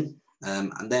was him.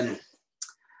 And then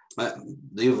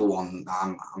the other one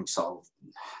I'm sort of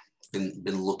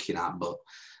been looking at, but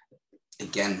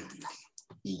again,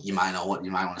 you might want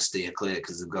to steer clear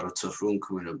because they've got a tough run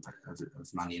coming up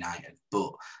of Man United.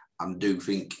 But I do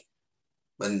think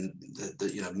when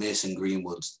you know, Mason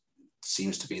Greenwood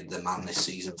seems to be the man this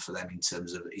season for them in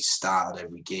terms of he's started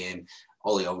every game.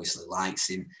 Ollie obviously likes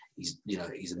him. He's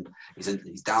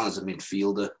down as a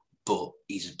midfielder, but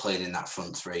he's playing in that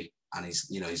front 3. And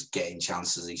he's getting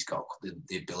chances. He's got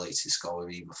the ability to score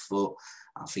with either foot.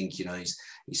 I think, you know, he's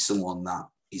someone that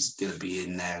he's going to be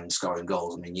in there and scoring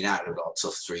goals. I mean, United have got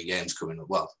tough 3 games coming up.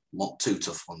 Well, 2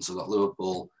 tough ones. They've got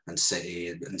Liverpool and City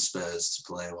and Spurs to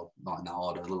play. Well, not in that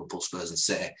order. Liverpool, Spurs, and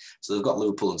City. So they've got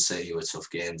Liverpool and City who are tough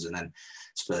games, and then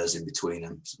Spurs in between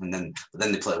them. And then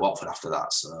they play Watford after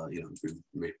that. So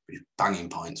banging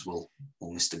points will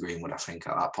Mr. Greenwood, I think,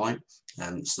 at that point.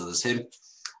 So there's him.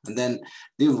 And then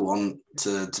the other one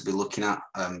to be looking at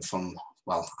from,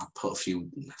 well, I put a few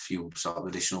sort of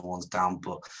additional ones down,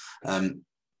 but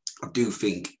I do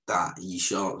think that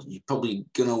you're probably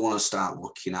going to want to start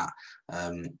looking at,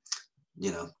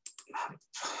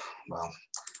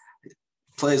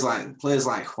 players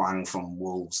like Hwang from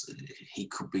Wolves. He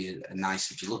could be a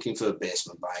nice, if you're looking for a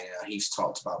basement buy. He's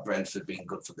talked about Brentford being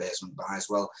good for basement buys.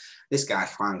 Well, this guy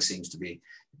Hwang seems to be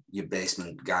your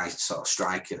basement guy, sort of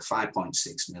striker,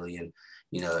 5.6 million.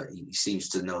 He seems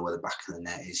to know where the back of the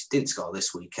net is. He didn't score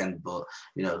this weekend, but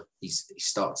he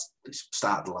started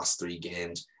the last 3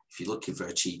 games. If you're looking for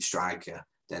a cheap striker,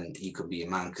 then he could be a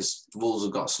man, because Wolves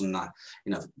have got some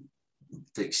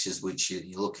fixtures which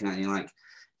you're looking at and you're like,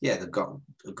 yeah, they've got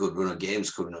a good run of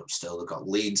games coming up still. They've got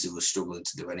Leeds, who are struggling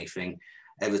to do anything.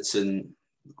 Everton,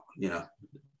 a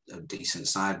decent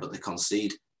side, but they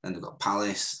concede. Then they've got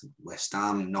Palace, West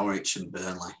Ham, Norwich and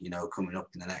Burnley, coming up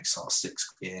in the next sort of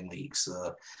 6 game weeks.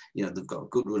 So, they've got a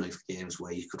good run of games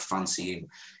where you could fancy him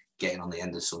getting on the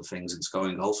end of some things and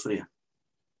scoring goals for you.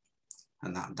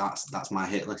 And that's my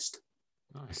hit list.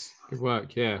 Nice. Good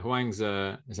work. Yeah, Hwang's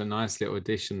is a nice little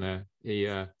addition there. He,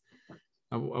 I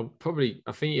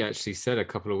think he actually said a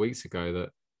couple of weeks ago that,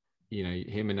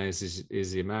 Jimenez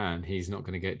is your man. He's not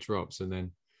going to get drops. And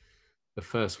then the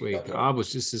first week, I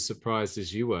was just as surprised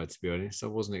as you were, to be honest. I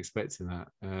wasn't expecting that.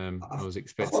 I was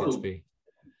expecting it to be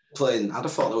playing. I'd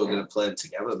have thought they were going to play them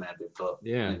together, maybe, but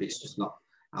yeah, maybe it's just not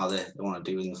how they want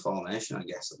to do in the formation, I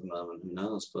guess, at the moment. Who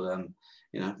knows? But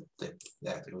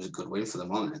it was a good win for them,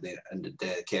 wasn't it? At the end of the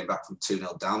day, they came back from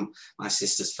 2-0 down. My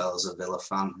sister's fella's a Villa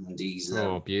fan, and he's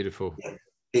beautiful. Yeah,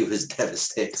 he was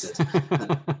devastated.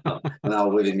 And I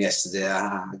was with him yesterday.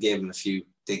 I gave him a few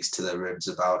digs to the ribs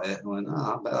about it. I went,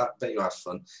 I bet you had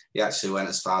fun. He actually went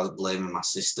as far as blaming my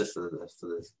sister for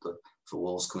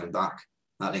Wolves coming back.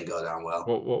 That didn't go down well.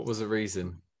 What was the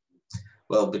reason?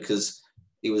 Well, because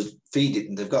he was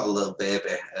feeding. They've got a little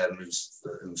baby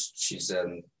she's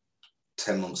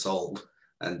 10 months old,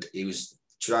 and he was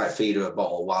trying to feed her a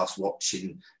bottle whilst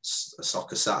watching a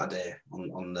Soccer Saturday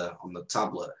on the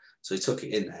tablet. So he took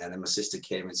it in there, and then my sister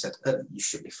came and said, you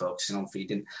should be focusing on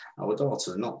feeding our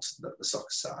daughter, not the Soccer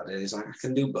Saturday. He's like, I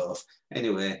can do both.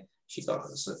 Anyway,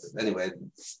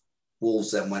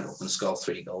 Wolves then went up and scored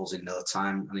 3 goals in no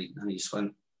time, and he just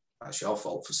went, that's your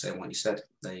fault for saying what you said.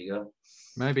 There you go.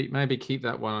 Maybe keep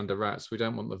that one under wraps. We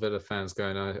don't want the Villa fans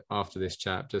going after this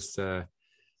chap, just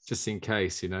in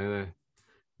case, It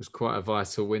was quite a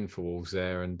vital win for Wolves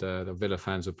there, and the Villa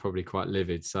fans were probably quite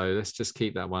livid. So let's just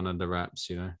keep that one under wraps,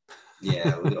 Yeah,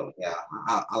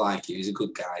 I like him. He's a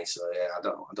good guy. So yeah, I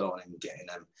don't want him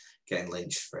getting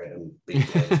lynched for it and being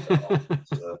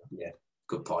So yeah,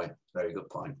 good point. Very good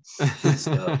point.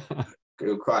 So it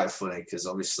was quite funny because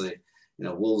obviously,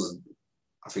 Wolves,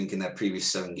 I think in their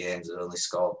previous 7 games, they only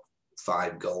scored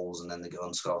 5 goals, and then they go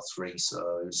and score 3. So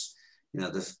it was.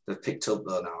 They've picked up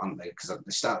though now, haven't they? Because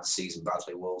they started the season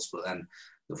badly, Wolves, but then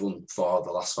they've won 4 of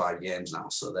the last 5 games now,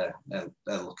 so they're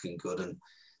looking good. And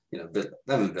them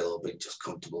and Villa will be just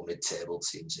comfortable mid-table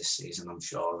teams this season, I'm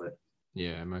sure of it.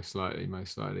 Yeah, most likely,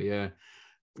 yeah.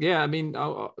 I mean,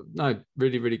 no,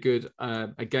 really, really good.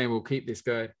 Again, we'll keep this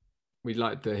going. We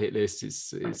like the hit list.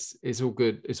 It's all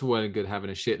good. It's all well and good having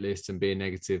a shit list and being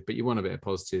negative, but you want a bit of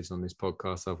positives on this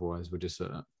podcast. Otherwise, we're just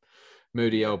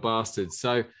moody old bastards.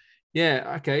 So.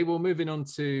 Yeah, okay. Well, moving on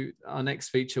to our next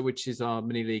feature, which is our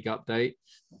mini league update.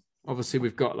 Obviously,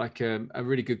 we've got like a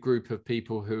really good group of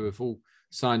people who have all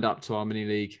signed up to our mini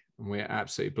league, and we're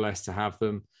absolutely blessed to have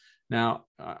them. Now,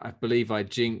 I believe I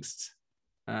jinxed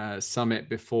Summit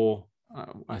before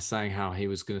I saying how he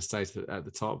was going to stay at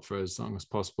the top for as long as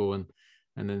possible, and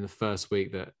then the first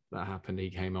week that happened, he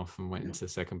came off and went into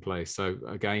 2nd place. So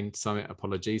again, Summit,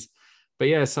 apologies. But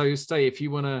yeah, so Stay, if you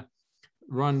want to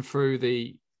run through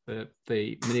the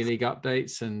mini league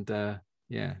updates and let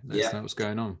us know what's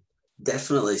going on.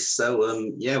 Definitely. So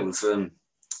we've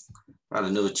had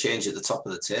another change at the top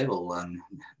of the table.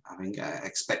 I think I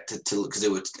expected to, because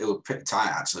it were pretty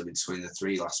tight actually between the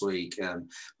 3 last week.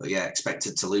 But yeah,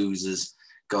 expected to lose has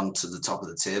gone to the top of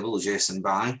the table. Jason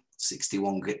Bai,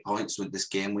 61 points with this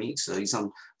game week, so he's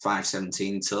on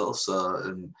 517 total.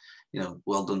 So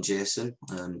well done, Jason.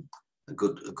 A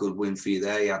good win for you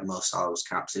there. He had Mo Salah as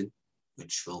captain,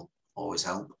 which will always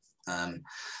help.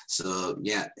 So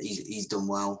yeah, he's done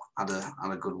well. Had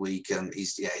a good week.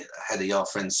 He's ahead of your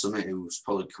friend Summit, who's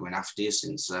probably coming after you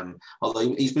since.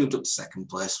 Although he's moved up to second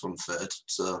place from third,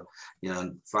 so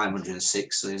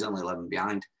 506. So he's only 11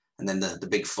 behind. And then the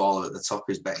big faller at the top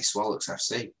is Betty Swallocks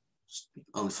FC,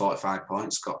 only 45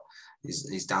 points.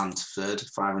 He's down to third,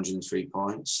 503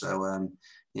 points. So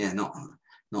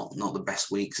not the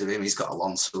best weeks of him. He's got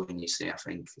Alonso in, you see, I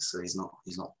think. So he's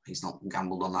not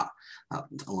gambled on that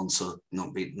Alonso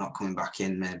not coming back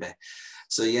in, maybe.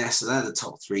 So so they're the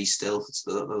top three still.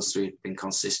 So those three have been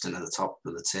consistent at the top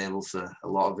of the table for a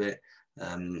lot of it.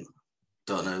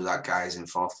 Don't know who that guy is in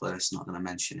fourth place, not going to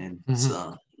mention him. Mm-hmm.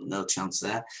 So no chance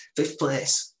there. Fifth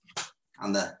place.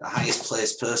 And the highest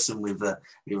placed person with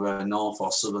either a North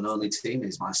or Southern only team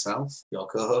is myself, your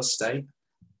co-host, State.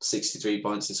 63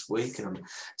 points this week.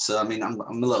 So I mean, I'm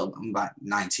about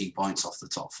 19 points off the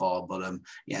top four, but I'm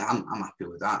happy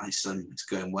with that. It's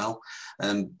going well.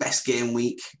 Best game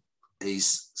week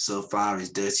so far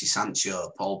is Dirty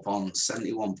Sancho, Paul Pons,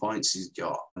 71 points he's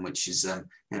got, which is a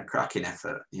cracking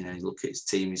effort. You look at his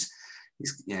team, he's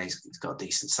got a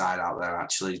decent side out there.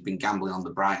 Actually, he's been gambling on the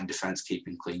Brighton defence,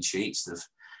 keeping clean sheets. They've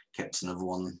kept another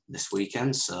one this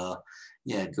weekend, so.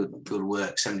 Yeah, good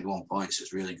work. 71 points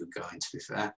is really good going, to be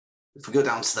fair. If we go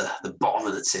down to the bottom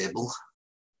of the table,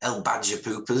 El Badger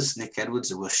Poopers, Nick Edwards,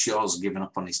 who was Shaw's given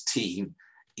up on his team,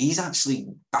 he's actually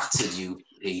battered you,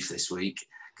 Eve, this week.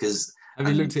 Have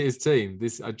you looked at his team?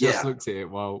 I just looked at it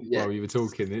while you were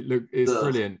talking. It's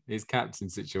brilliant. His captain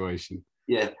situation.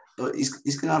 Yeah, but he's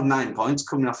going to have 9 points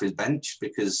coming off his bench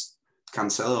because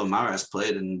Cancelo and Mahrez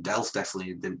played, and Delph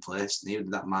definitely didn't play. Neither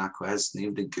did that Marquez,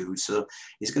 neither did Good. So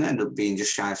he's going to end up being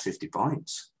just shy of 50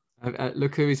 points.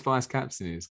 Look who his vice captain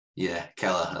is. Yeah,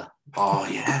 Kelleher. Oh,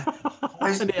 yeah.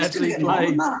 And he actually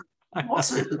played.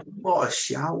 What a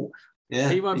shout. Yeah,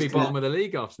 he won't be bottom of the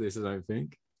league after this, I don't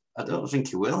think. I don't think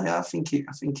he will. Yeah, I think he'll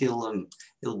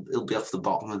be off the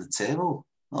bottom of the table.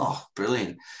 Oh,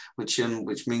 brilliant. Which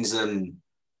means,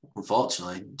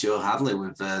 unfortunately, Joe Hadley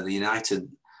with the United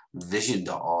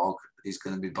Vision.org is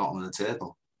going to be bottom of the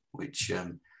table, which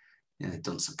it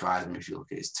doesn't surprise me if you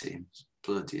look at his team.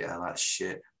 Bloody hell, that's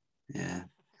shit. Yeah.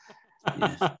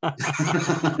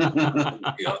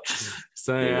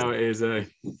 Say how it is, eh?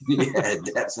 Yeah,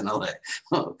 definitely.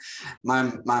 My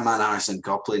man Harrison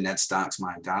Copley, Ned Stark's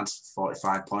my dad,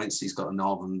 45 points. He's got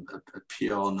a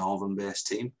pure northern-based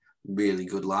team. Really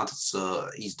good lad. So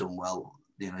he's done well.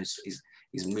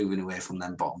 He's moving away from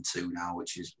them bottom two now,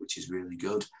 which is really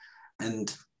good.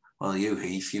 And well, you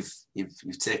Heath,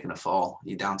 you've taken a fall.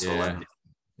 You're down to 11,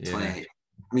 28.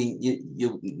 I mean,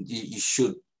 you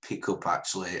should pick up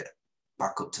actually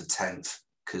back up to 10th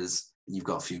because you've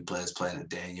got a few players playing a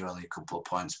day and you're only a couple of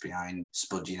points behind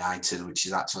Spud United, which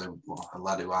is actually a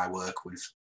lad who I work with.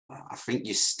 I think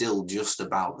you're still just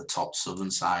about the top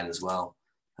southern side as well.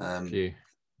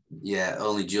 Yeah,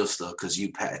 only just though, because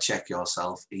you better check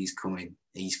yourself. He's coming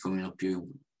up you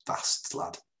fast,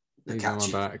 lad. He's on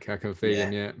my back. I can feel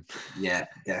him. Yeah,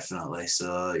 definitely.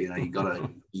 So you gotta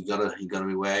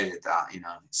be wary of that.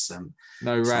 It's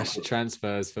no rash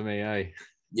transfers for me, eh?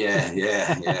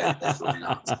 Yeah, definitely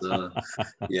not. So,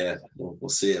 we'll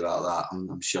see about that.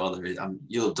 I'm sure there is.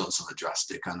 You'll have done something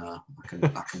drastic. I know. I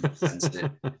can sense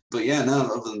it. But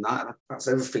other than that, that's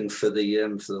everything for the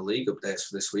league updates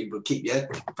for this week. But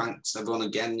thanks everyone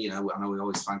again. I know we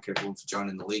always thank everyone for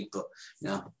joining the league, but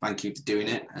thank you for doing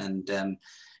it. And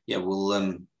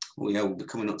we'll be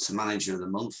coming up to Manager of the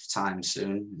Month time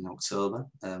soon in October.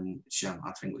 Which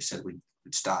I think we said we'd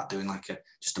start doing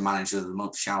just a Manager of the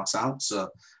Month shout out. So a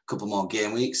couple more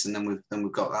game weeks, and then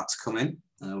we've got that to come in,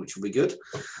 which will be good.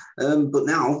 But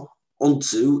now on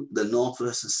to the North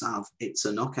versus South. It's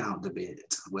a knockout debate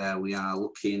where we are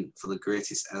looking for the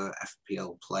greatest ever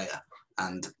FPL player,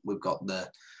 and we've got the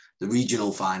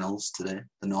regional finals today,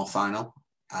 the North final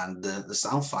and the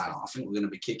South final. I think we're going to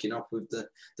be kicking off with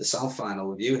the South final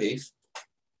with you, Heath.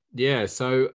 Yeah,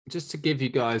 so just to give you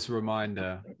guys a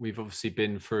reminder, we've obviously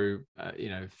been through,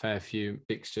 fair few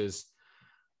fixtures,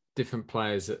 different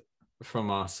players from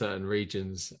our certain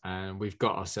regions, and we've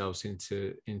got ourselves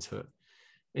into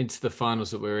the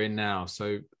finals that we're in now.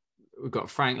 So we've got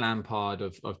Frank Lampard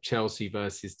of Chelsea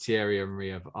versus Thierry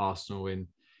Henry of Arsenal in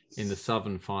the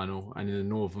Southern final, and in the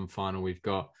Northern final, we've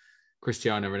got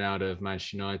Cristiano Ronaldo of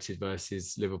Manchester United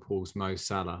versus Liverpool's Mo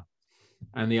Salah.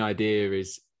 And the idea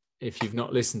is, if you've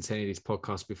not listened to any of these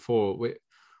podcasts before, we're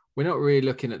not really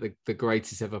looking at the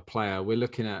greatest ever player. We're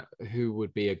looking at who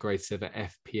would be a greatest ever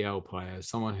FPL player,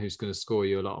 someone who's going to score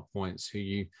you a lot of points, who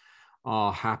you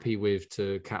are happy with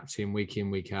to captain week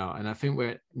in, week out. And I think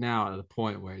we're now at the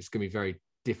point where it's going to be very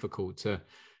difficult to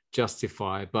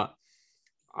justify. But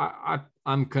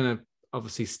I'm going to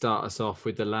obviously start us off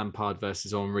with the Lampard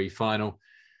versus Henry final.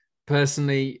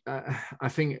 Personally, I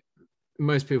think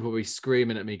most people will be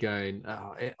screaming at me going,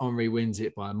 oh, Henry wins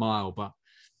it by a mile. But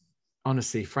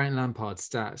honestly, Frank Lampard's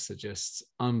stats are just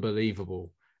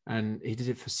unbelievable. And he did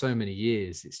it for so many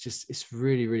years. It's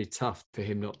really, really tough for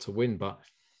him not to win. But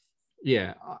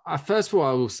yeah, first of all,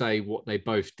 I will say what they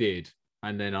both did.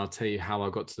 And then I'll tell you how I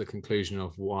got to the conclusion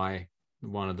of why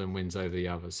one of them wins over the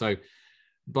other. So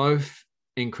both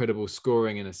incredible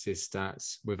scoring and assist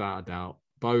stats, without a doubt.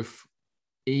 Both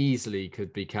easily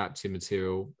could be captain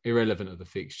material, irrelevant of the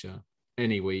fixture,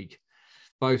 any week.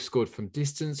 Both scored from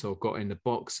distance or got in the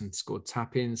box and scored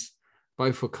tap-ins.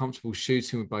 Both were comfortable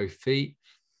shooting with both feet.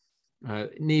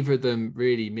 Neither of them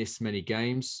really missed many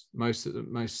games. Most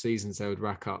seasons they would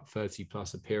rack up 30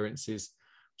 plus appearances,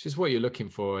 which is what you're looking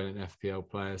for in an FPL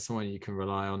player, someone you can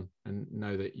rely on and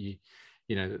know that you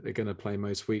know that they're going to play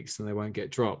most weeks and they won't get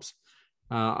drops.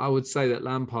 I would say that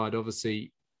Lampard,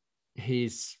 obviously,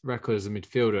 his record as a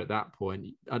midfielder at that point,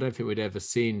 I don't think we'd ever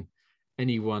seen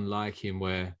anyone like him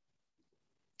where,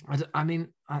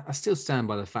 I still stand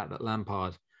by the fact that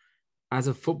Lampard, as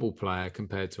a football player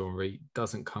compared to Henry,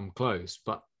 doesn't come close.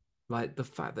 But like the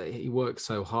fact that he works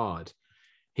so hard,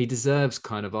 he deserves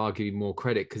kind of arguably more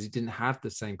credit because he didn't have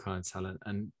the same kind of talent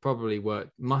and probably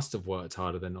must have worked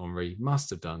harder than Henry must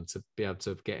have done to be able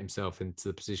to get himself into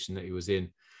the position that he was in,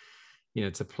 you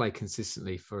know, to play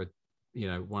consistently for, you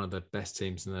know, one of the best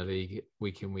teams in the league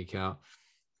week in, week out.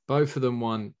 Both of them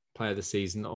won player of the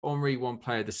season. Henry won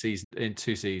player of the season in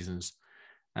 2 seasons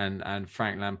and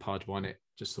Frank Lampard won it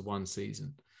just the 1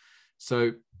 season.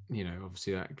 So, you know,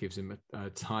 obviously that gives him a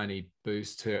tiny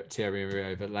boost to Thierry Henry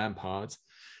over Lampard.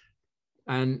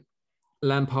 And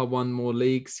Lampard won more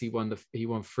leagues. He won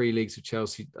 3 leagues with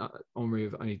Chelsea. Henry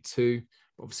with only 2.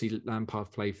 Obviously,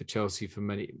 Lampard played for Chelsea for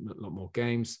a lot more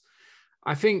games.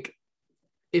 I think,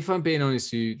 if I'm being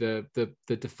honest with you,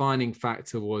 the defining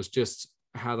factor was just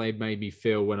how they made me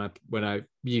feel when I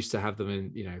used to have them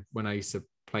in, you know, when I used to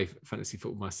play fantasy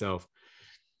football myself.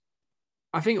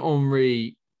 I think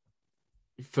Henry,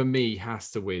 for me,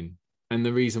 has to win. And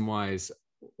the reason why is,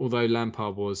 although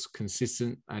Lampard was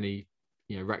consistent and he,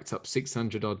 you know, racked up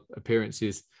 600 odd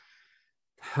appearances,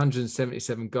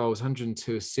 177 goals,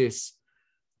 102 assists.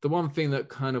 The one thing that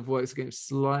kind of works against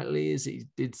slightly is he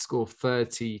did score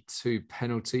 32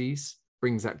 penalties,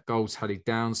 brings that goal tally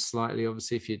down slightly.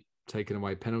 Obviously, if you're taking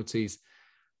away penalties,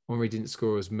 Henry didn't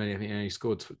score as many. I think he only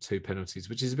scored 2 penalties,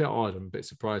 which is a bit odd. I'm a bit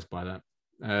surprised by that.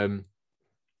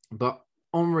 But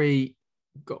Henry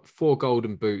got 4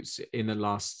 golden boots in the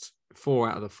last 4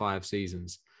 out of the 5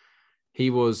 seasons. He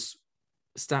was,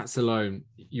 stats alone,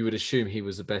 you would assume he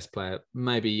was the best player.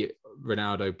 Maybe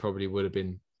Ronaldo probably would have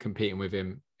been competing with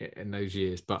him in those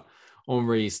years, but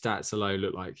Henry's stats alone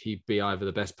look like he'd be either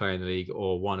the best player in the league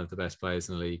or one of the best players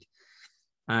in the league.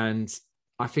 And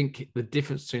I think the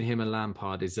difference between him and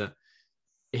Lampard is that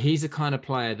he's the kind of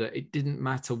player that it didn't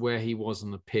matter where he was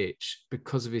on the pitch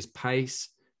because of his pace,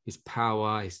 his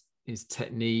power, his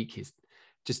technique, he's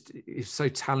so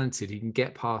talented. He can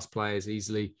get past players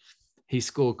easily. He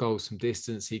scored goals from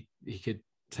distance. He could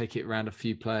take it around a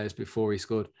few players before he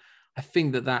scored. I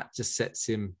think that just sets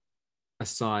him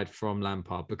aside from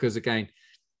Lampard because, again,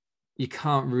 you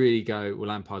can't really go, well,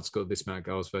 Lampard scored this amount of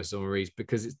goals versus Henry's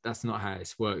because that's not how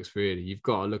it works, really. You've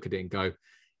got to look at it and go,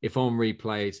 if Henry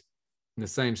played in the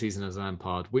same season as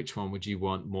Lampard, which one would you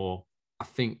want more? I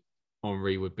think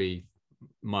Henry would be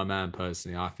my man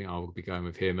personally. I think I would be going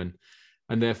with him.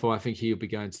 And therefore, I think he'll be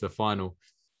going to the final.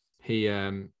 He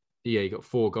got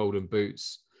 4 golden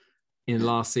boots. In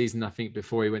last season, I think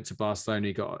before he went to Barcelona,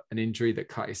 he got an injury that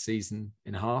cut his season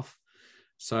in half.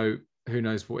 So who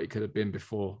knows what he could have been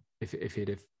before if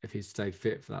he'd stayed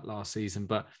fit for that last season.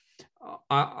 But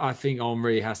I think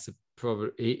Henry has to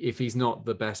probably, if he's not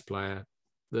the best player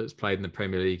that's played in the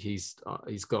Premier League, he's got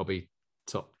to be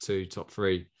top 2, top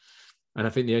 3. And I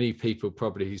think the only people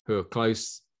probably who are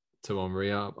close to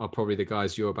Henry are probably the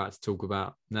guys you're about to talk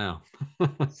about now.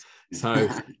 So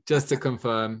just to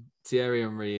confirm, Thierry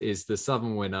Henry is the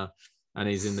Southern winner and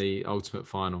he's in the ultimate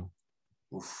final.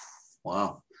 Oof,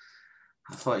 wow.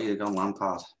 I thought you'd have gone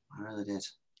Lampard. I really did.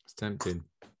 It's tempting.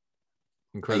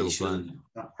 Incredible plan.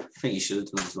 I think you should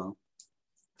have done as well.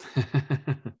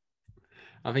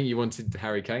 I think you wanted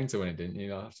Harry Kane to win it, didn't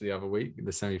you, after the other week,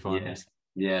 the semi-finals?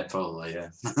 Yeah, probably, yeah.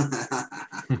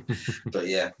 But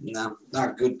yeah, no,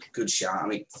 good shot. I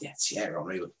mean, yeah, Thierry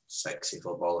Henry was sexy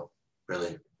footballer.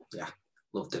 Brilliant. Yeah,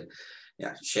 loved him.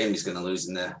 yeah, shame he's going to lose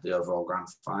in the overall grand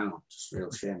final. Just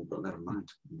real shame, but never mind.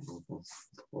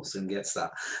 We'll soon get to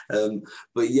that.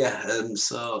 But yeah,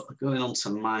 so going on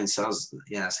to mine, so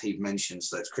as he mentioned,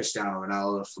 so it's Cristiano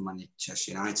Ronaldo for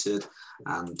Manchester United,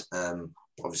 and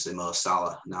obviously Mo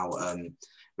Salah. Now,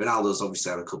 Ronaldo's obviously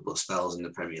had a couple of spells in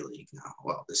the Premier League now.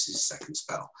 Well, this is his second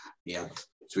spell. He had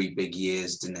 3 big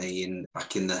years, didn't he,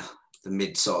 back in the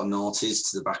mid sort of noughties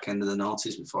to the back end of the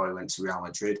noughties before he went to Real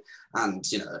Madrid. And,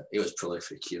 he was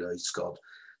prolific. He scored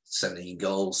 17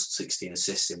 goals, 16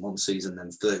 assists in one season, then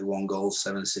 31 goals,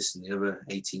 7 assists in the other,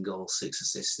 18 goals, 6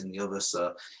 assists in the other.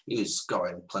 So he was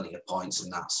scoring plenty of points in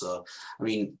that. So, I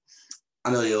mean,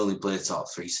 I know he only played sort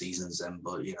of 3 seasons then,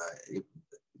 but,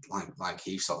 like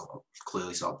he sort of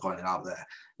clearly sort of pointed out there,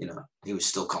 he was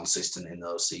still consistent in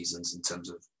those seasons in terms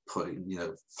of putting,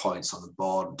 points on the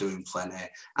board, doing plenty,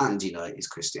 and, it's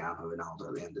Cristiano Ronaldo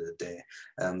at the end of the day.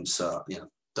 So,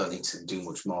 don't need to do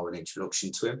much more of an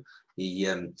introduction to him. He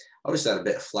obviously had a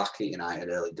bit of flack at United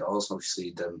early doors. Obviously,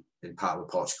 he'd been part of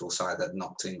the Portugal side that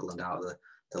knocked England out of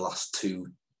the last 2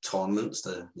 tournaments,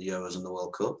 the Euros and the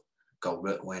World Cup. Got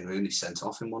Wayne Rooney sent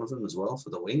off in one of them as well for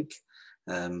the wink.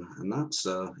 And that,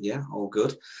 so yeah, all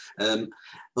good.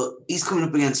 But he's coming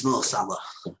up against Mo Salah.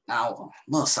 Now,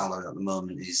 Mo Salah at the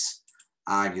moment is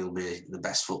arguably the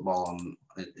best footballer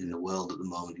in the world at the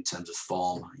moment in terms of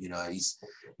form.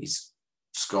 He's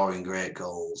scoring great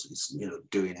goals. He's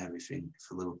doing everything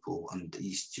for Liverpool, and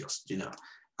he's just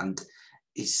and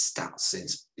his stats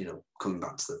since coming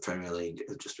back to the Premier League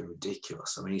have just been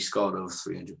ridiculous. I mean, he scored over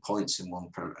 300 points in one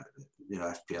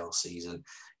FPL season.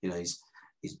 He's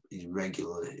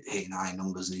regular hitting high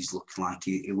numbers, and he's looking like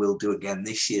he will do again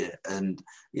this year. And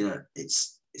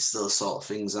it's those sort of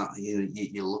things that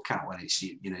you look at when it's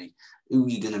who are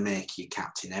you going to make your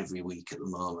captain every week at the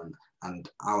moment. And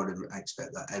I would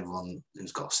expect that everyone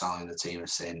who's got Salah in the team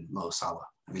is saying Mo Salah.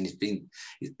 I mean, he's been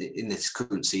in this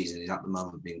current season. He's at the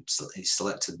moment he's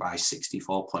selected by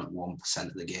 64.1%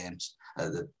 of the games,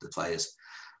 the players.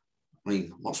 I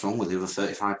mean, what's wrong with the other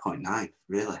 35.9?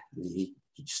 Really?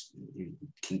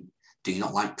 Do you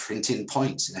not like printing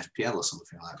points in FPL or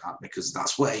something like that? Because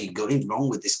that's where you're going wrong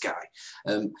with this guy.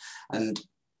 And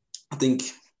I think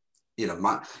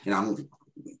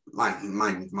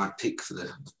my pick for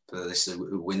this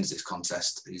who wins this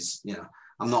contest is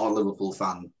I'm not a Liverpool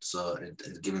fan, so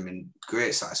it's given me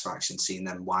great satisfaction seeing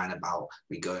them whine about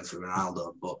me going for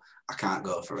Ronaldo, but I can't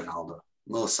go for Ronaldo.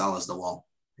 Mo Salah's the one.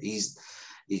 He's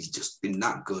just been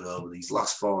that good over these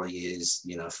last 4 years,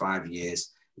 5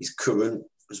 years. He's current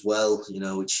as well,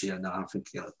 which I think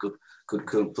good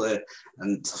current player.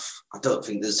 And I don't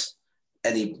think there's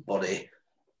anybody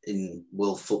in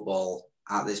world football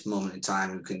at this moment in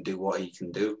time who can do what he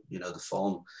can do. The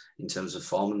form, in terms of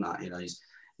form and that,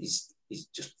 he's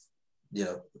just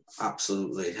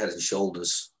absolutely head and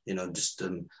shoulders, just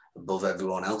above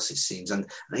everyone else, it seems. And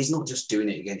he's not just doing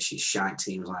it against your shite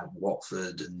teams like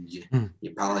Watford and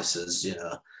your Palaces.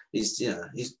 He's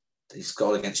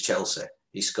scored against Chelsea.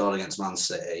 He scored against Man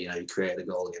City. He created a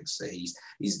goal against City.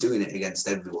 He's doing it against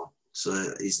everyone. So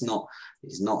he's not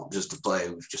just a player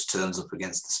who just turns up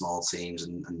against the small teams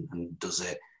and does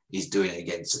it. He's doing it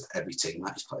against every team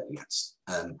that he's playing against.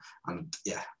 And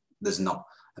yeah, there's not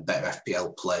a better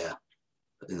FPL player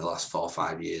in the last 4 or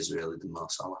 5 years really than Mo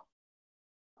Salah.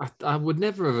 I would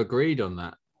never have agreed on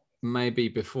that. Maybe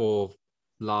before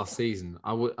last season,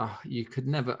 you could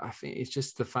never. I think it's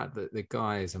just the fact that the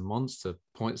guy is a monster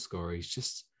point scorer. He's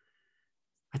just,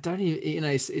 I don't even,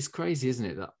 it's crazy, isn't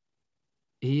it, that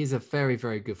he is a very,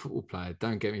 very good football player.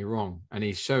 Don't get me wrong, and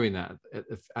he's showing that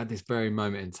at this very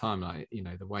moment in time, like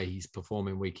the way he's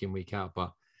performing week in, week out.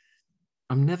 But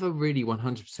I'm never really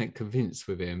 100% convinced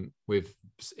with him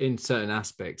in certain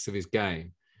aspects of his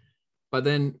game. But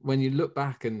then when you look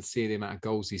back and see the amount of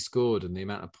goals he scored and the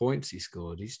amount of points he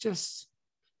scored, he's just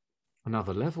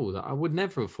another level that I would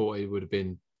never have thought he would have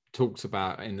been talked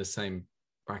about in the same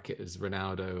bracket as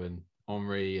Ronaldo and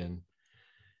Henry and,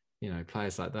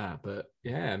 players like that. But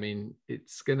yeah, I mean,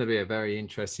 it's going to be a very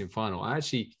interesting final.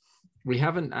 We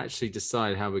haven't actually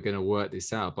decided how we're going to work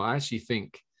this out, but I actually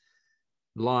think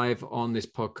live on this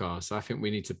podcast, I think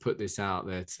we need to put this out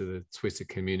there to the Twitter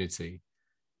community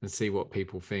and see what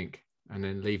people think, and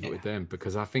then leave it with them,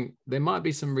 because I think there might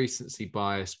be some recency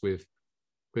bias with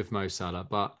Mo Salah,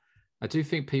 but I do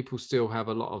think people still have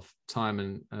a lot of time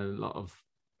and a lot of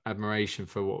admiration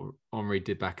for what Henry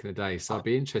did back in the day. So I'd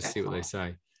be interested to see what they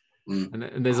say.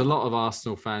 And there's a lot of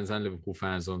Arsenal fans and Liverpool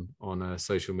fans on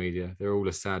social media. They're all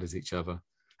as sad as each other.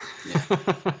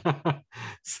 Yeah.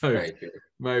 So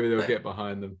maybe they'll get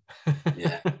behind them.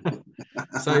 Yeah.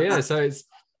 So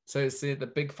So it's the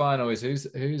big final is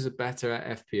who's better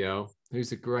at FPL? Who's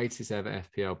the greatest ever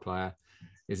FPL player?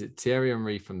 Is it Thierry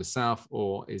Henry from the south,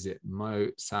 or is it Mo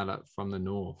Salah from the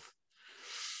north?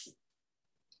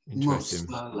 Interesting.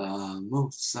 Mo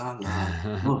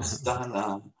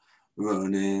Salah,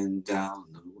 running down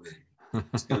the way.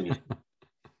 It's going to be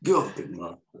good, big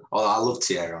Mo. Oh, I love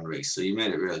Thierry Henry, so you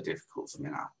made it really difficult for me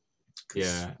now.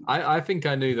 Yeah, I think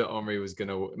I knew that Henry was going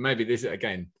to. Maybe this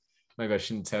again. Maybe I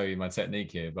shouldn't tell you my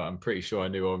technique here, but I'm pretty sure I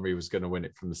knew Henry was going to win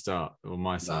it from the start on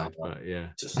my side. No, but yeah,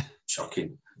 just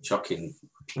shocking.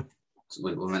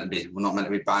 We're not meant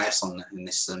to be biased in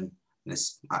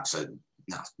this. Actually,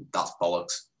 no, that's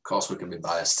bollocks. Of course, we can be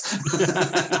biased.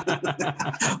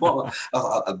 Well,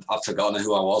 I've forgotten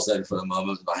who I was then for a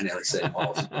moment, but I nearly said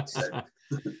was.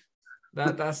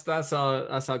 That's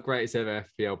our greatest ever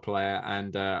FPL player,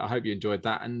 and I hope you enjoyed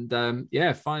that. And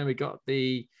finally we got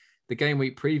the game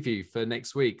week preview for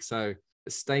next week. So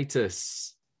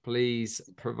status, please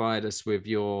provide us with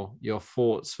your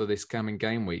thoughts for this coming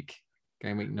game week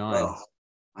 9. Well,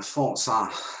 my thoughts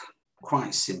are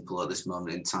quite simple at this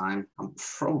moment in time. I'm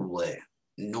probably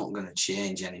not going to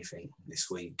change anything this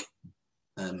week,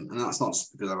 and that's not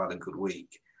just because I've had a good week.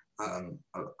 I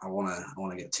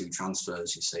want to get 2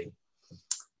 transfers, you see,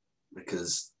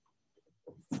 because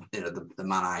the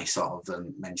man I sort of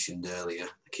mentioned earlier,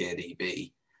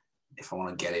 KDB. If I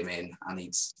want to get him in, I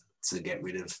need to get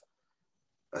rid of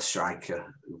a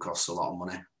striker who costs a lot of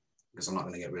money, because I'm not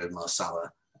going to get rid of Mo Salah.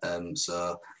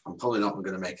 So I'm probably not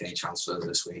going to make any transfers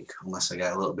this week unless I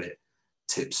get a little bit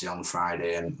tipsy on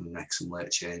Friday and make some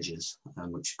late changes,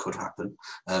 which could happen.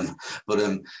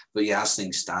 But yeah, as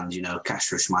things stand,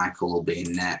 Kasper Schmeichel will be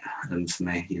in net, and for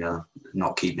me,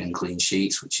 not keeping clean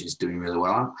sheets, which is doing really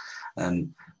well.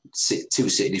 2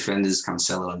 City defenders,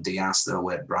 Cancelo and Diaz, they're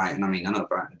away at Brighton. I mean, I know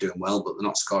Brighton are doing well, but they're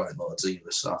not scoring loads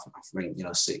either. So I think,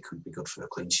 City could be good for a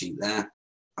clean sheet there.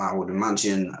 I would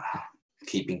imagine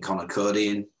keeping Connor Cody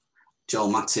in.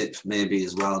 Joel Matip maybe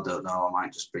as well. Don't know. I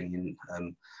might just bring in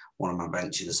one of my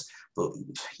benches. But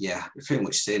yeah, pretty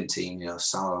much same team.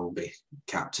 Salah will be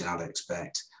captain, I'd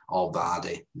expect, or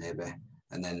Vardy maybe.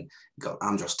 And then you've got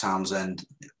Andros Townsend,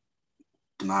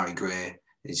 Damari Gray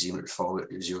is your 2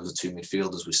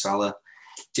 midfielders with Salah,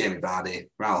 Jamie Vardy,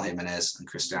 Raul Jimenez, and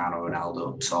Cristiano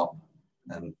Ronaldo up top.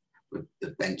 With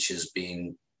the benches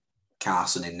being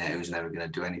Carson in there, who's never going to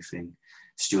do anything.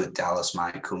 Stuart Dallas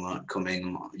might come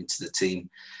in into the team,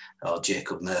 or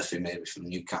Jacob Murphy maybe from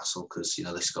Newcastle, because they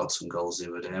scored some goals the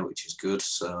other day, which is good.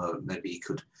 So maybe he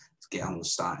could get on the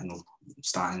starting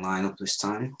lineup this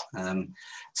time.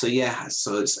 So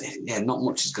it's not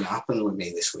much is going to happen with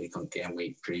me this week on game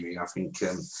week preview. I think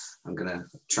I'm going to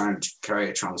try and carry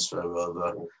a transfer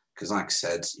over, because, like I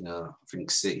said, I think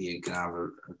City are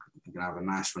going to have a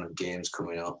nice run of games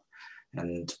coming up,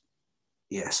 and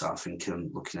so I think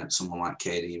looking at someone like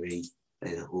KDB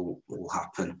will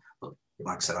happen. But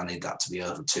like I said, I need that to be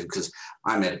over too, because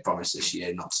I made a promise this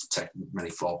year not to take many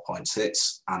 4 points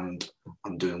hits, and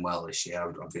I'm doing well this year.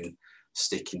 I've been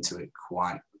sticking to it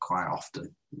quite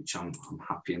often, which I'm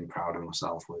happy and proud of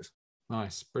myself with.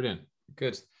 Nice, brilliant,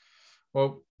 good.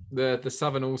 Well, the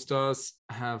Southern All-Stars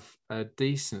have a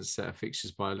decent set of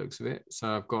fixtures by the looks of it.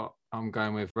 So I'm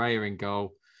going with Raya in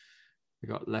goal.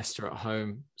 We've got Leicester at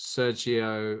home,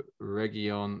 Sergio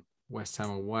Reguilon, West Ham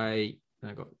away.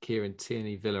 Then I've got Kieran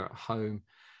Tierney, Villa at home.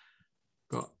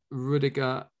 Got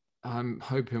Rudiger. I'm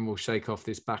hoping we'll shake off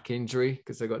this back injury,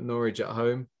 because they've got Norwich at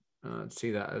home. I'd see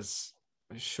that as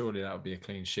surely that would be a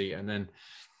clean sheet. And then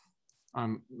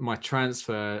my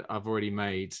transfer I've already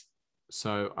made.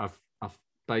 So I've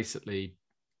basically,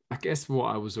 I guess what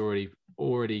I was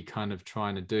already kind of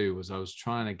trying to do was I was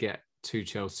trying to get 2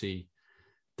 Chelsea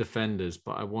defenders,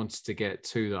 but I wanted to get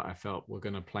 2 that I felt were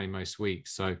going to play most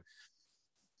weeks. So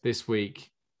this week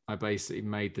I basically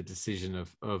made the decision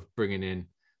of bringing in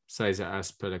Cesar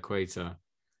Azpilicueta,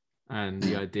 and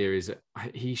the idea is that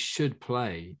he should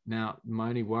play. Now, my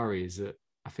only worry is that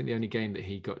I think the only game that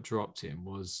he got dropped in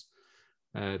was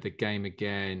the game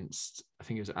against, I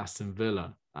think it was Aston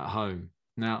Villa at home.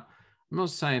 Now, I'm not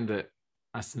saying that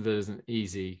Aston Villa is an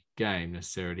easy game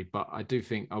necessarily, but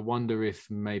I wonder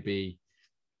if maybe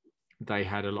they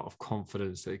had a lot of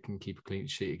confidence they can keep a clean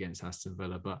sheet against Aston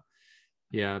Villa. But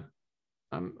yeah,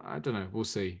 I don't know. We'll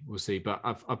see. But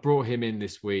I brought him in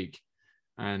this week,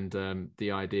 and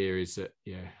the idea is that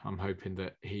I'm hoping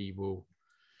that he will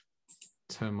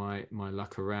turn my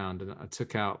luck around. And I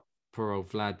took out poor old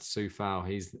Vlad Soufal.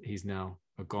 He's now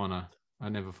a goner. I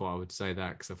never thought I would say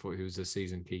that, because I thought he was a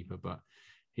season keeper, but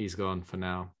he's gone for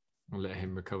now. I'll let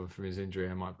him recover from his injury.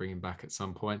 I might bring him back at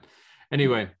some point.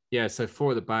 Anyway, yeah, so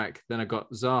 4 at the back. Then I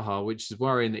got Zaha, which is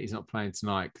worrying that he's not playing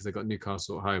tonight because they got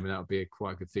Newcastle at home, and that'll be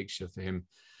quite a good fixture for him.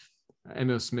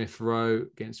 Emil Smith Rowe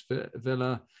against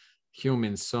Villa.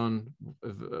 Heung-min Son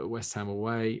of West Ham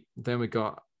away. Then we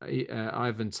got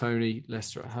Ivan Toney,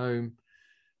 Leicester at home.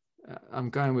 I'm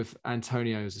going with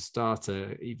Antonio as a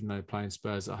starter, even though playing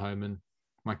Spurs at home. And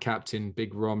my captain,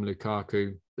 Big Rom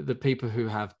Lukaku. The people who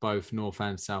have both North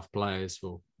and South players,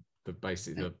 well,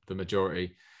 basically the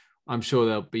majority, I'm sure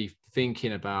they'll be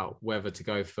thinking about whether to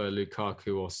go for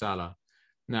Lukaku or Salah.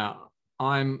 Now,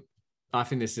 I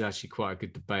think this is actually quite a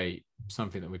good debate,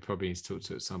 something that we probably need to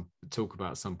talk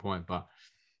about at some point. But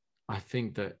I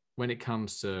think that when it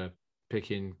comes to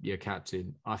picking your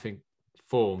captain, I think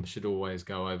form should always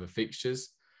go over fixtures.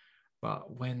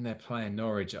 But when they're playing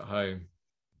Norwich at home,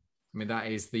 I mean, that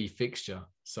is the fixture.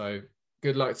 So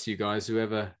good luck to you guys,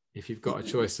 whoever, if you've got a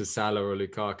choice of Salah or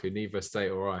Lukaku, neither State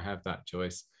or I have that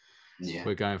choice. Yeah.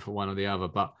 We're going for one or the other.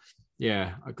 But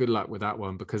yeah, good luck with that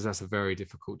one, because that's a very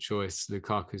difficult choice.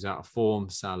 Lukaku's out of form,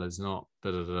 Salah's not,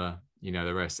 you know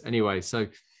the rest. Anyway, so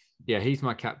yeah, he's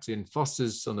my captain.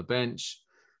 Foster's on the bench,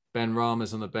 Ben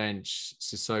Rama's on the bench,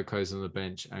 Sissoko's on the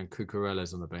bench, and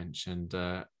Cucurella's on the bench. And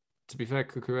to be fair,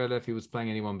 Cucurella, if he was playing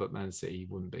anyone but Man City, he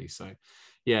wouldn't be. So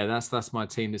yeah, that's my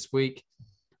team this week.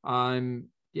 I'm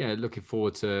looking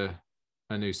forward to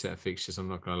a new set of fixtures. I'm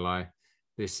not going to lie.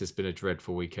 This has been a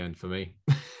dreadful weekend for me.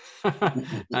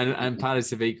 and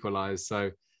Palace have equalised, so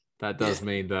that does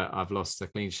mean that I've lost a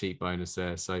clean sheet bonus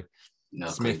there. So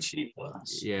clean sheet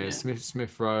bonus.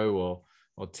 Smith Rowe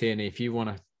or Tierney, if you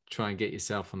want to try and get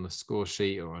yourself on the score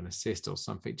sheet or an assist or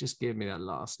something, just give me that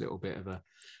last little bit of a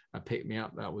pick me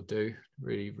up. That would do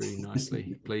really, really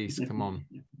nicely. Please, come on.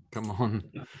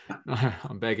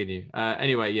 I'm begging you.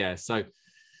 Anyway, so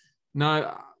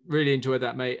no, really enjoyed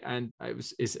that, mate. And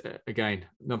it's again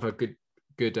another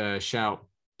good shout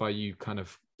by you. Kind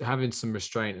of having some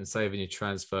restraint and saving your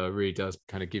transfer really does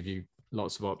kind of give you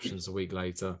lots of options a week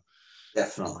later.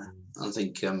 Definitely. I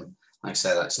think, like I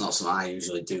said, that's not something I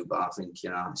usually do, but I think,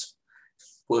 it's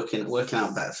working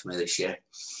out better for me this year.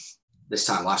 This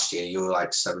time last year, you were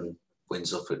like 7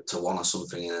 wins up to 1 or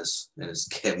something in his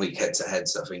game week head to head.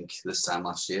 So I think this time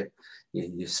last year,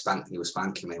 you were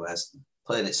spanking me, whereas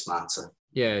playing it smarter.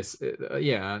 Yes,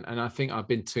 and I think I've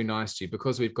been too nice to you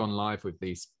because we've gone live with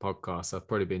these podcasts. I've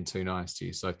probably been too nice to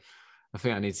you, so I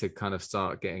think I need to kind of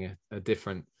start getting a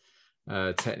different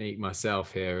technique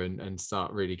myself here and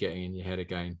start really getting in your head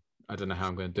again. I don't know how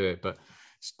I'm going to do it, but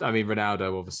I mean,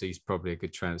 Ronaldo obviously is probably a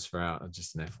good transfer out,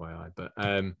 just an FYI. But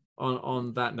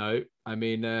on that note, I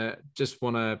mean, just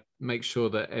want to make sure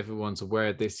that everyone's aware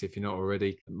of this if you're not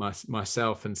already.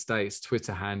 Myself and State's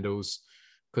Twitter handles,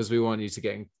 because we want you to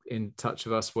get in touch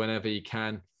with us whenever you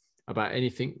can about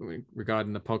anything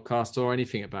regarding the podcast or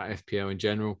anything about FPL in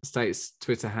general. State's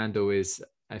Twitter handle is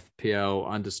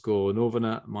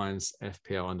FPL_Northerner. Mine's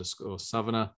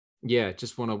FPL_Southerner. Yeah,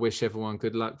 just want to wish everyone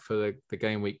good luck for the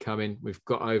game week coming. We've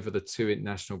got over the 2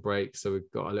 international break, so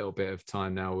we've got a little bit of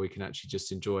time now where we can actually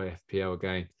just enjoy FPL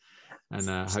again,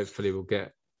 and hopefully we'll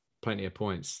get plenty of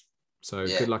points. So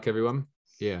good luck, everyone.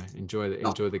 Yeah, enjoy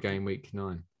the game week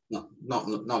 9. Not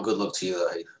good luck to you,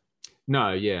 though.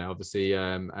 No, yeah, obviously,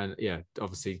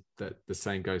 obviously that the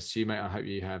same goes to you, mate. I hope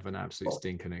you have an absolute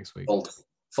stinker next week.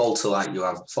 Falter like you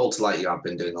have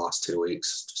been doing the last 2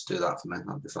 weeks. Just do that for me.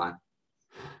 I'll be fine.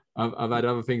 I've had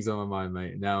other things on my mind,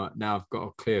 mate. Now I've got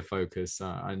a clear focus.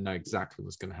 I know exactly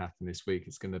what's going to happen this week.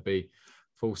 It's going to be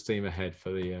full steam ahead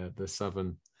for the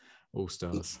Southern All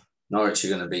Stars. Norwich are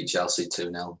going to beat Chelsea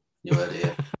 2-0. You heard it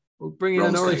here. Well, bring in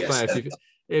a Norwich player.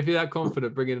 If you're that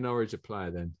confident, bring in a Norwich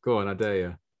player then. Go on, I dare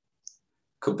you.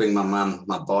 Could bring my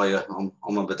boy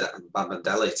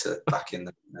Babadeli back in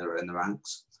the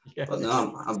ranks. Yes. But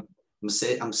no,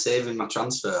 I'm saving my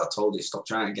transfer. I told you, stop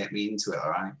trying to get me into it,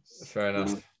 all right? Fair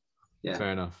enough. Yeah.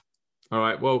 Fair enough. All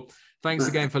right. Well, thanks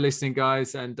again for listening,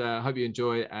 guys, and I hope you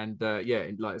enjoy. And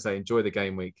like I say, enjoy the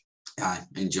game week. Yeah,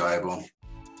 enjoy everyone.